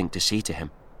all I could think to say to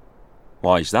him.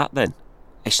 "Why's that then?"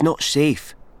 "It's not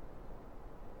safe."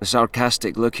 The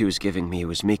sarcastic look he was giving me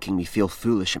was making me feel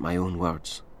foolish at my own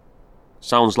words.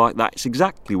 "Sounds like that's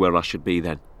exactly where I should be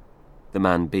then." The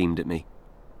man beamed at me.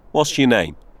 "What's your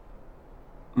name?"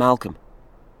 "Malcolm."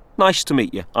 "Nice to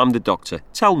meet you. I'm the doctor.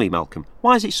 Tell me, Malcolm,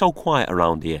 why is it so quiet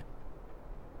around here?"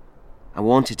 I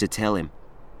wanted to tell him,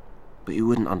 but he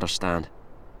wouldn't understand.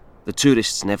 The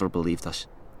tourists never believed us.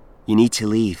 "You need to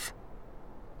leave,"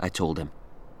 I told him,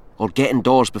 "or get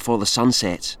indoors before the sun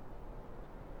sets."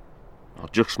 Oh,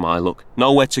 just my luck.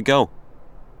 Nowhere to go.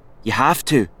 You have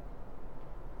to.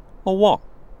 Or what?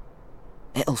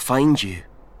 It'll find you.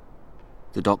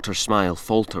 The doctor's smile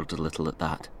faltered a little at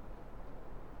that.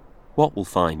 What will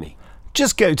find me?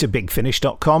 Just go to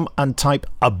bigfinish.com and type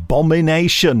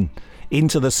Abomination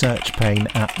into the search pane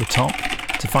at the top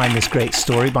to find this great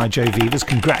story by Joe Vevers.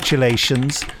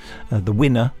 Congratulations, the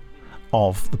winner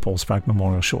of the Paul Spragg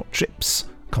Memorial Short Trips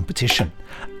competition.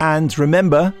 And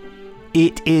remember,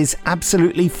 it is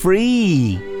absolutely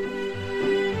free.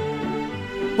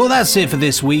 Well, that's it for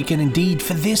this week and indeed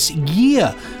for this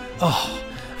year.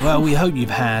 Well, we hope you've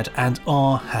had and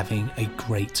are having a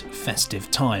great festive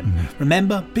time.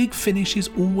 Remember, Big Finish is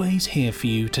always here for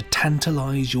you to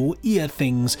tantalise your ear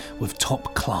things with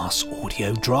top-class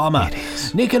audio drama. It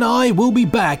is. Nick and I will be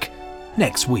back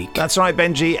next week. That's right,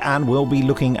 Benji, and we'll be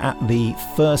looking at the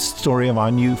first story of our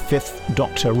new 5th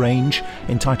Doctor range,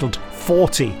 entitled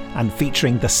 40, and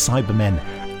featuring the Cybermen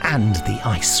and the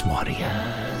Ice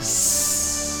Warriors.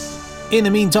 In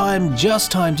the meantime,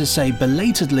 just time to say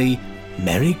belatedly,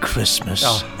 Merry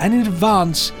Christmas, and in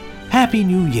advance, Happy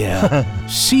New Year.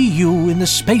 See you in the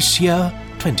space year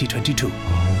 2022.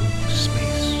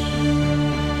 Space.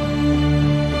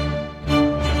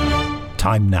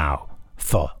 Time now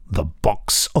for the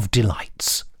Box of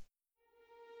Delights.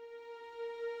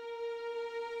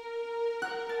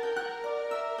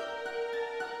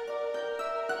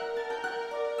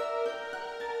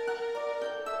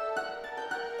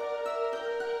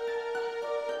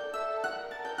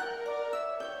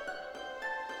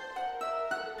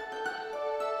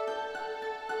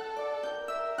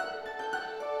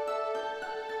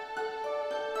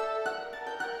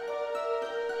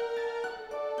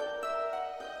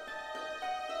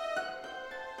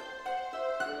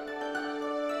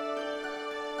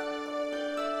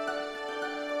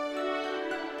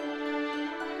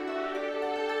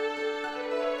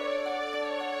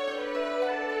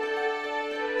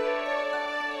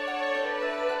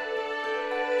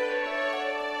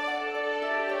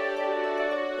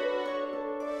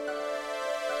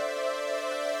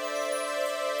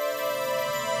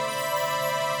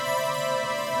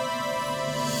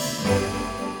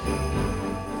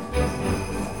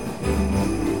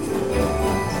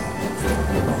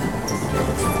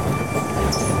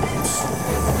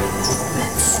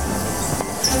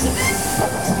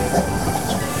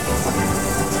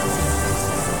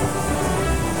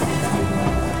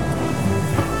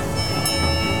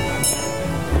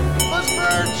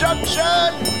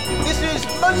 This is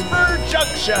Musburn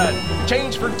Junction.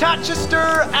 Change for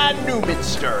Tatchester and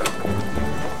Newminster.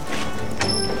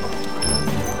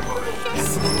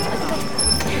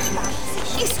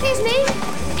 Excuse me?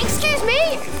 Excuse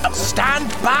me? Stand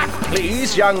back,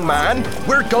 please, young man.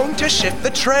 We're going to shift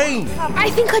the train. I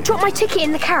think I dropped my ticket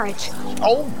in the carriage.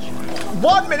 Oh,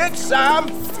 1 minute, Sam.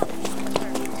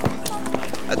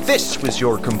 This was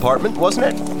your compartment, wasn't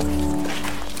it?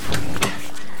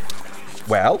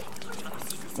 Well,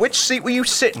 which seat were you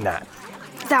sitting at?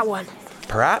 That one.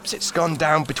 Perhaps it's gone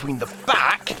down between the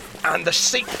back and the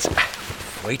seat.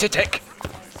 Wait a tick.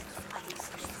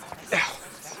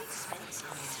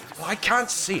 Well, I can't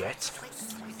see it.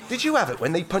 Did you have it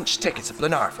when they punched tickets at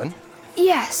Glenarvan?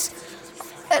 Yes.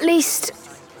 At least,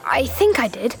 I think I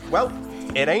did. Well,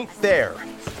 it ain't there.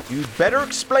 You'd better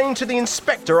explain to the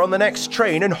inspector on the next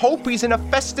train and hope he's in a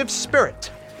festive spirit.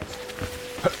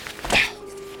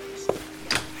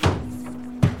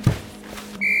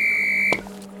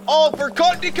 All for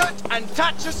Condicut and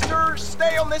Tatchester,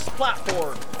 stay on this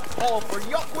platform. All for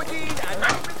Yokwardine and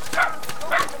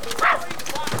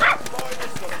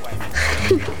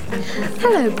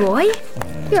Hello, boy.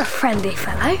 You're a friendly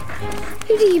fellow.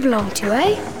 Who do you belong to,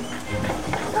 eh?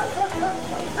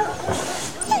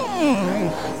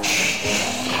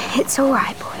 It's all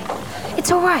right, boy.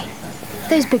 It's all right.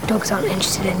 Those big dogs aren't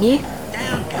interested in you.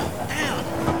 Down, girl, down.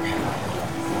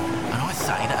 And I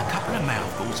say that a couple of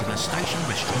mouthfuls in a station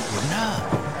restaurant wouldn't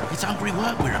hurt. It's hungry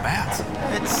work we're about.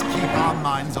 Let's keep our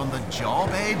minds on the job,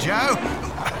 eh, Joe?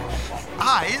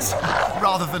 Eyes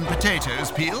rather than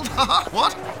potatoes peeled.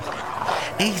 What?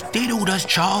 He's diddled us,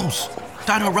 Charles.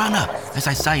 Done a runner, as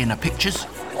they say in the pictures.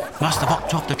 Must have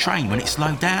hopped off the train when it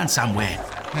slowed down somewhere.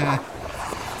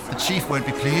 The chief won't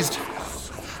be pleased.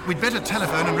 We'd better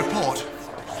telephone and report.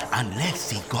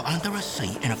 Unless he got under a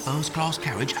seat in a first-class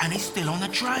carriage and he's still on the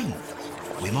train.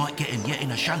 We might get him yet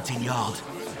in a shunting yard.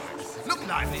 Look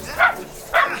lively,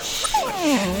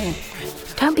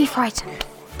 Don't be frightened.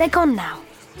 They're gone now.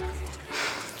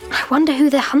 I wonder who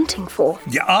they're hunting for.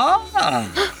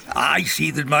 I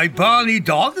see that my Barney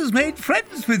dog has made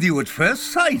friends with you at first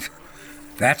sight.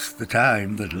 That's the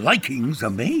time that likings are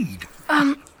made.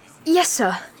 Yes,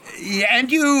 sir.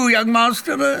 And you, young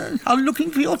master, are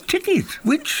looking for your ticket,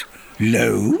 which,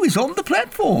 lo, is on the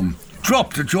platform,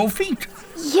 dropped at your feet.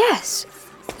 Yes.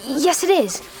 Yes, it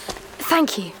is.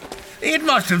 Thank you. It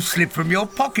must have slipped from your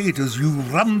pocket as you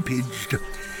rummaged.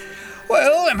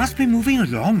 Well, I must be moving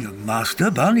along, young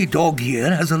master. Barney Dog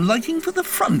here has a liking for the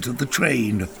front of the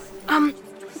train.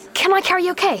 Can I carry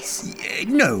your case?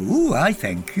 No, I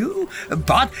thank you.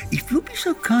 But if you'll be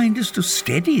so kind as to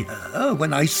steady her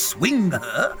when I swing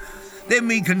her, then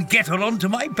we can get her onto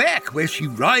my back where she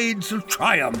rides to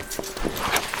triumph.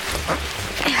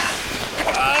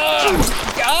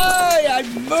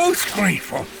 I'm most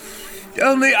grateful.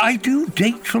 Only I do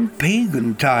date from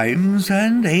pagan times,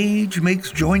 and age makes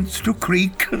joints to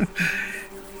creak.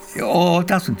 Or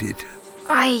doesn't it?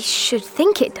 I should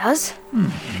think it does.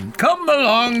 Come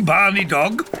along, Barney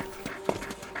Dog.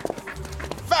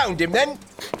 Found him then?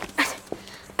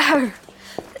 Oh,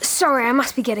 sorry, I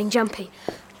must be getting jumpy.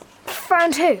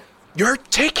 Found who? Your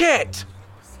ticket!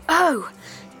 Oh,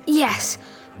 yes.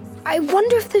 I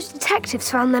wonder if those detectives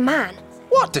found their man.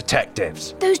 What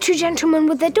detectives? Those two gentlemen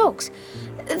with their dogs.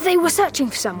 They were searching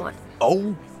for someone.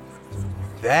 Oh,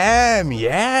 them,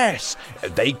 yes.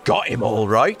 They got him all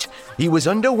right. He was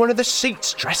under one of the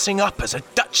seats dressing up as a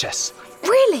duchess.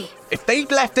 Really? If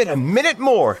they'd left it a minute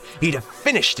more, he'd have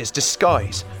finished his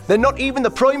disguise. Then not even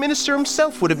the Prime Minister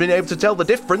himself would have been able to tell the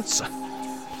difference.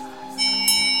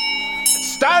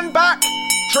 Stand back!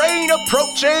 Train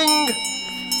approaching!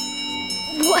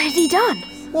 What had he done?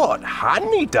 What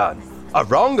hadn't he done? A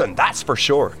wrong un, that's for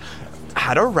sure.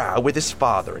 Had a row with his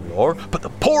father-in-law, but the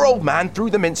poor old man threw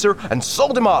the mincer and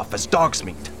sold him off as dog's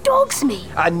meat. Dog's meat?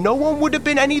 And no one would have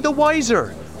been any the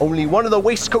wiser. Only one of the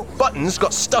waistcoat buttons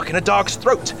got stuck in a dog's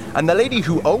throat, and the lady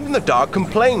who owned the dog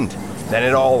complained. Then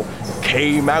it all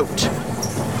came out.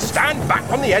 Stand back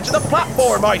from the edge of the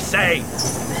platform, I say!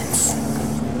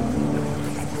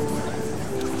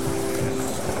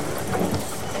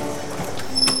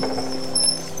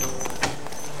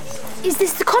 Is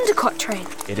this the Condicott train?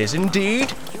 It is indeed.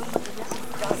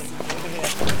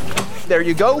 There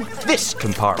you go. This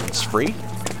compartment's free.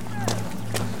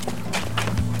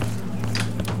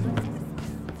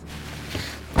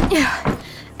 Yeah,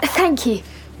 thank you.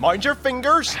 Mind your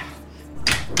fingers.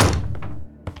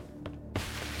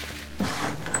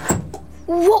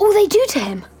 What will they do to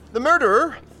him? The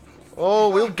murderer? Oh,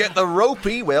 we'll get the rope,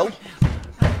 he will.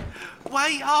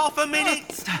 Wait half a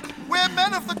minute. We're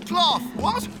men of the cloth.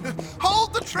 What?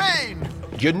 Hold the train.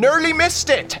 You nearly missed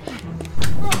it.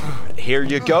 Here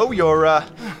you go, your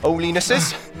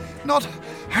holinesses. Not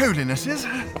holinesses.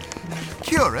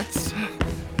 Curates.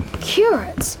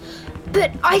 Curates?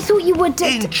 But I thought you were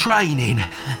in training.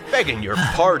 Begging your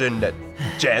pardon,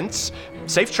 gents.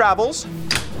 Safe travels.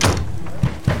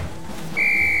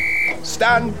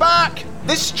 Stand back!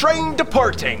 This train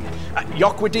departing.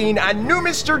 Yoquidine and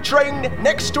Newminster train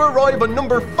next to arrive on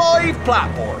number 5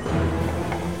 platform.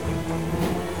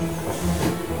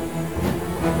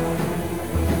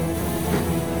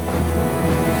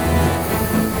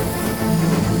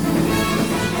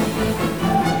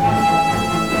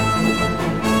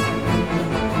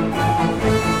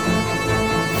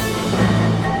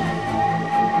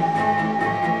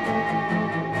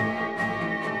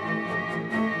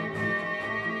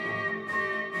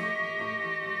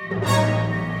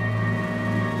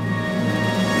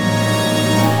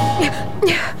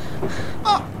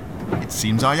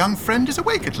 Seems our young friend is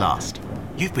awake at last.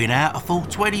 You've been out a full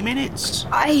 20 minutes.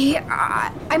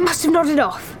 I must have nodded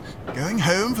off. Going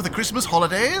home for the Christmas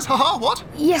holidays? Haha, what?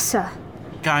 Yes, sir.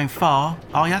 Going far,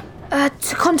 are you?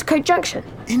 To Condicott Junction.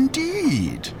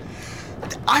 Indeed.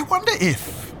 I wonder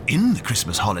if, in the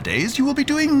Christmas holidays, you will be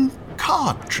doing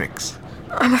card tricks.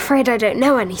 I'm afraid I don't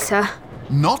know any, sir.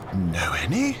 Not know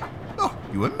any? Oh,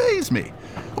 you amaze me.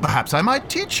 Or perhaps I might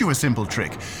teach you a simple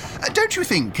trick. Don't you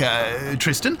think,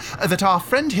 Tristan, that our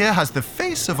friend here has the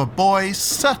face of a boy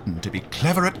certain to be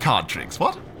clever at card tricks,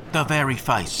 what? The very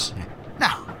face.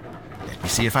 Now, let me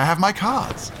see if I have my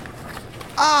cards.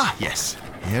 Ah, yes.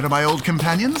 Here are my old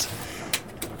companions.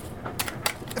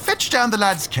 Fetch down the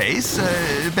lad's case,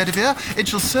 Bedivere. It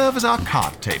shall serve as our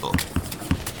card table.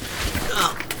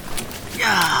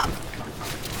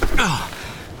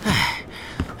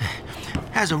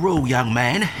 As a rule, young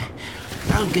man,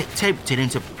 don't get tempted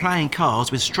into playing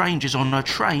cards with strangers on a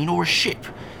train or a ship.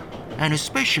 And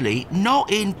especially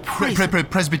not in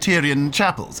Presbyterian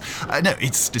chapels. No,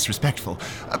 it's disrespectful.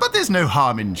 But there's no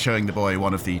harm in showing the boy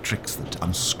one of the tricks that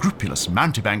unscrupulous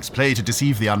mountebanks play to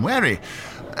deceive the unwary.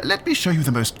 Let me show you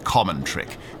the most common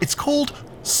trick. It's called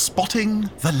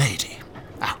spotting the lady.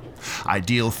 Now, I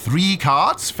deal 3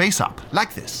 cards face up,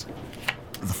 like this.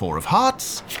 the 4 of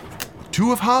hearts, the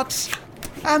 2 of hearts,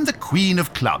 and the Queen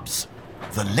of clubs.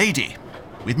 The lady.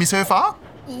 With me so far?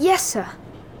 Yes, sir.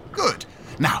 Good.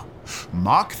 Now,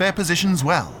 mark their positions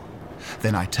well.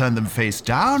 Then I turn them face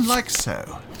down like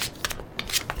so.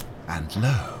 And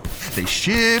lo, they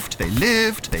shift, they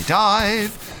lift, they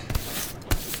dive.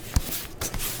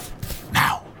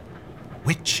 Now,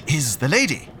 which is the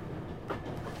lady?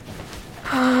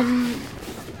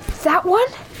 That one?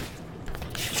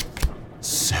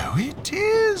 So it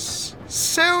is.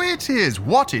 So it is.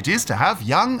 What it is to have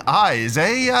young eyes,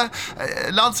 eh,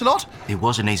 Lancelot? It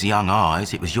wasn't his young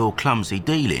eyes, it was your clumsy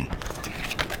dealing.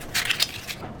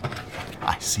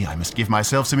 I see I must give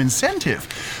myself some incentive.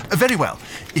 Very well.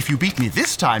 If you beat me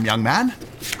this time, young man,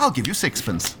 I'll give you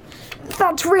 6pence.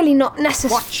 That's really not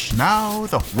necessary. Watch now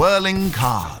the whirling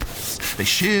cards. They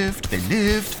shift, they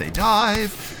lift, they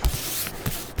dive.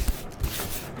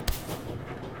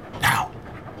 Now,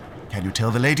 can you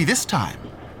tell the lady this time?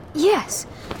 Yes.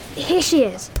 Here she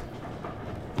is.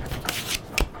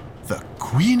 The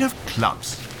Queen of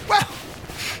Clubs. Well,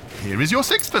 here is your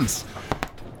 6pence.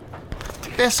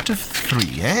 Best of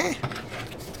 3, eh?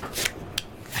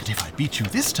 And if I beat you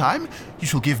this time, you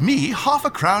shall give me half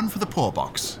a crown for the poor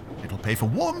box. It'll pay for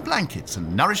warm blankets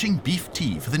and nourishing beef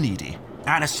tea for the needy.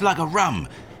 And a slug of rum,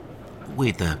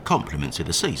 with the compliments of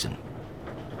the season.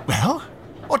 Well,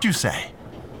 what do you say?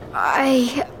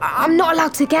 I'm not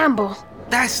allowed to gamble.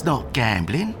 That's not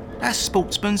gambling. That's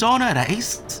sportsman's honour, that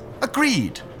is.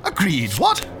 Agreed. Agreed.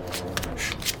 What?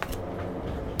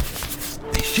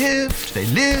 They shift, they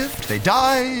lift, they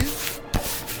dive.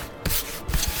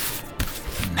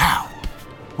 Now,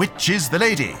 which is the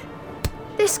lady?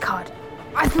 This card.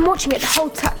 I've been watching it the whole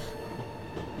time.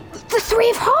 The 3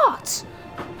 of hearts.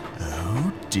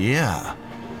 Oh, dear.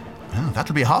 Well,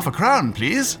 that'll be half a crown,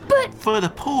 please. But... For the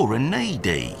poor and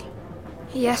needy.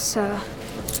 Yes, sir.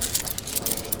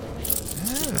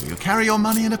 Oh, you carry your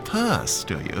money in a purse,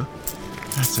 do you?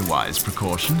 That's a wise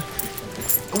precaution.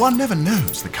 One never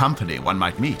knows the company one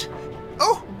might meet.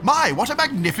 Oh, my, what a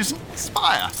magnificent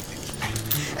spire.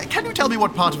 Can you tell me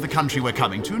what part of the country we're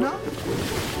coming to now?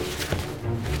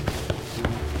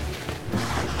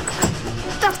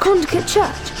 That's Condicate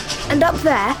Church. And up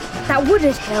there, that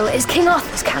wooded hill is King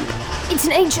Arthur's camp. It's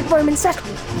an ancient Roman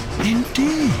settlement.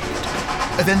 Indeed.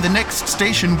 Then the next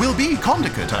station will be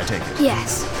Condicate, I take it?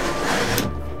 Yes.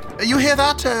 You hear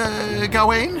that,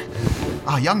 Gawain?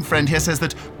 Our young friend here says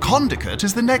that Condicate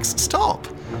is the next stop,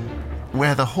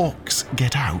 where the hawks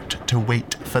get out to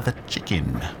wait for the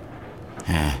chicken.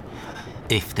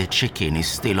 If the chicken is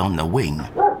still on the wing.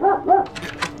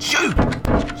 Shoot!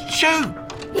 Shoot!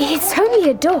 It's only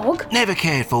a dog. Never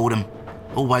cared for them.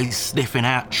 Always sniffing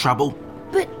out trouble.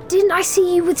 But didn't I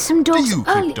see you with some dogs Do you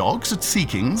keep dogs at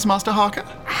Seekings, Master Harker?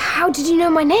 How did you know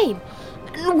my name?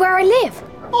 And where I live?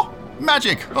 Oh,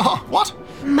 magic. Oh, what?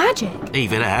 Magic?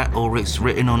 Either that, or it's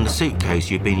written on the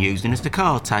suitcase you've been using as the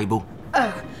card table.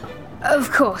 Oh, of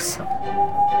course.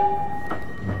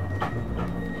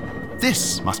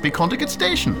 This must be Condicate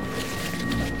Station.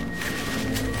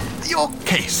 Your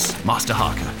case, Master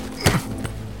Harker.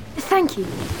 Thank you.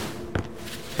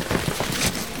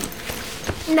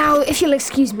 Now, if you'll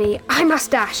excuse me, I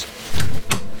must dash.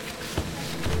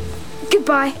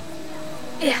 Goodbye.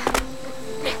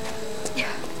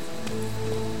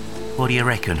 What do you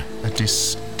reckon? A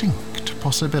distinct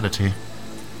possibility.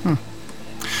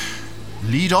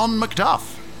 Lead on,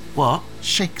 Macduff. What?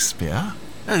 Shakespeare.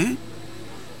 Who?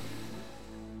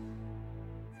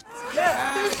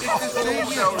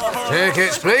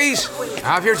 Tickets, please.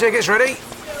 Have your tickets ready.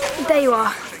 There you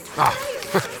are.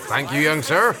 Thank you, young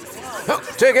sir. Oh,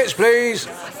 tickets, please.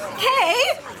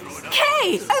 Kay!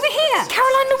 Kay, over here!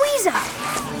 Caroline Louisa!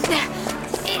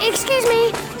 Excuse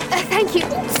me. Thank you.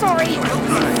 Sorry.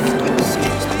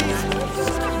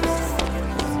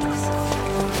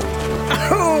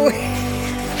 Oh,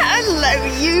 hello,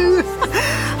 you.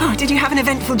 Oh, did you have an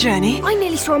eventful journey? I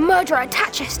nearly saw a murderer at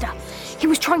Tatchester. He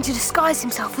was trying to disguise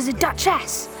himself as a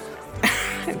duchess.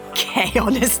 Kay,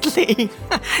 honestly.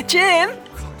 Jim?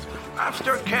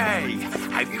 Master Kay,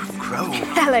 how you grown?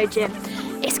 Hello, Jim.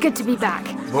 It's good to be back.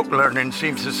 Book learning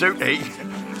seems to suit thee.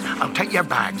 I'll take your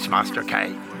bags, Master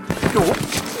Kay.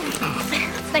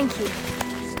 Thank you.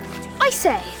 I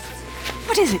say.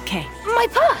 What is it, Kay? My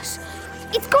purse.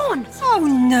 It's gone. Oh,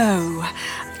 no.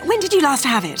 When did you last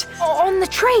have it? On the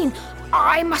train.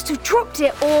 I must have dropped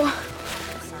it, or...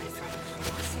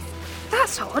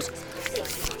 That's odd.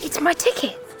 It's my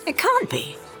ticket. It can't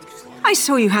be. I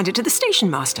saw you hand it to the station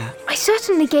master. I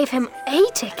certainly gave him a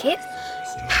ticket.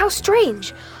 How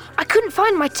strange. I couldn't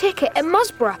find my ticket at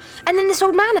Musborough, and then this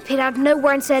old man appeared out of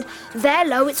nowhere and said, "There,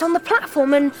 Lo, it's on the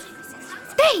platform," and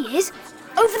there he is,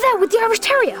 over there with the Irish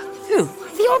Terrier. Who?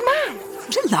 The old man.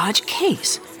 What a large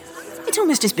case. It's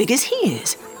almost as big as he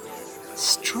is.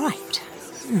 Striped.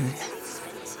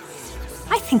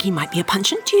 I think he might be a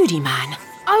Punch and Judy man.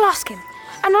 I'll ask him,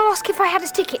 and I'll ask if I had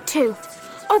his ticket too.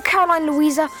 Oh, Caroline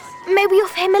Louisa, may we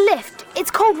offer him a lift?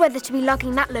 It's cold weather to be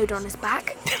lugging that load on his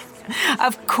back.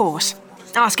 Of course.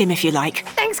 Ask him if you like.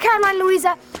 Thanks, Caroline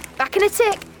Louisa. Back in a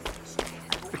tick.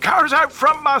 The car's out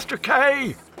front, Master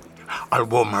K. I'll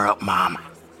warm her up, Ma'am.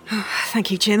 Thank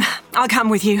you, Jim. I'll come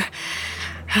with you.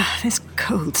 This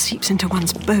cold seeps into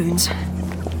one's bones.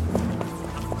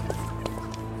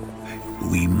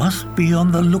 We must be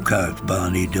on the lookout,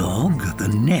 Barney Dog. The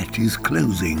net is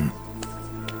closing.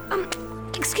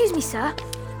 Excuse me, sir.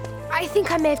 I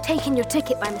think I may have taken your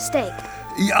ticket by mistake.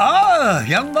 Ah,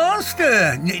 young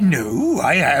master. No,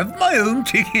 I have my own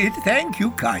ticket. Thank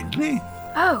you kindly.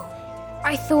 Oh,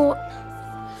 I thought...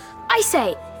 I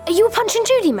say, are you a Punch and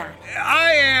Judy man?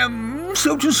 I am,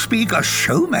 so to speak, a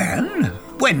showman,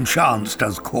 when chance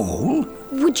does call.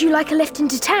 Would you like a lift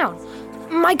into town?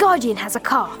 My guardian has a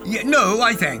car. No,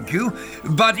 I thank you.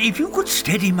 But if you could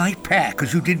steady my pack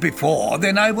as you did before,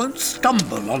 then I won't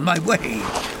stumble on my way.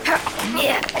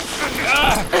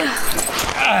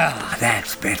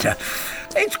 That's better.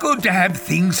 It's good to have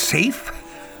things safe.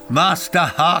 Master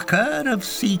Harker of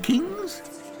Seekings.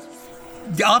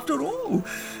 After all,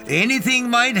 anything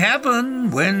might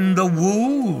happen when the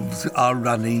wolves are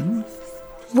running.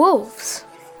 Wolves?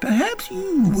 Perhaps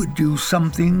you would do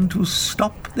something to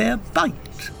stop their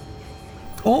bite.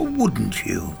 Or wouldn't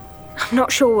you? I'm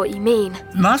not sure what you mean.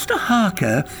 Master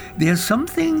Harker, there's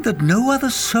something that no other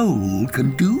soul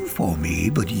can do for me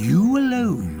but you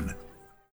alone.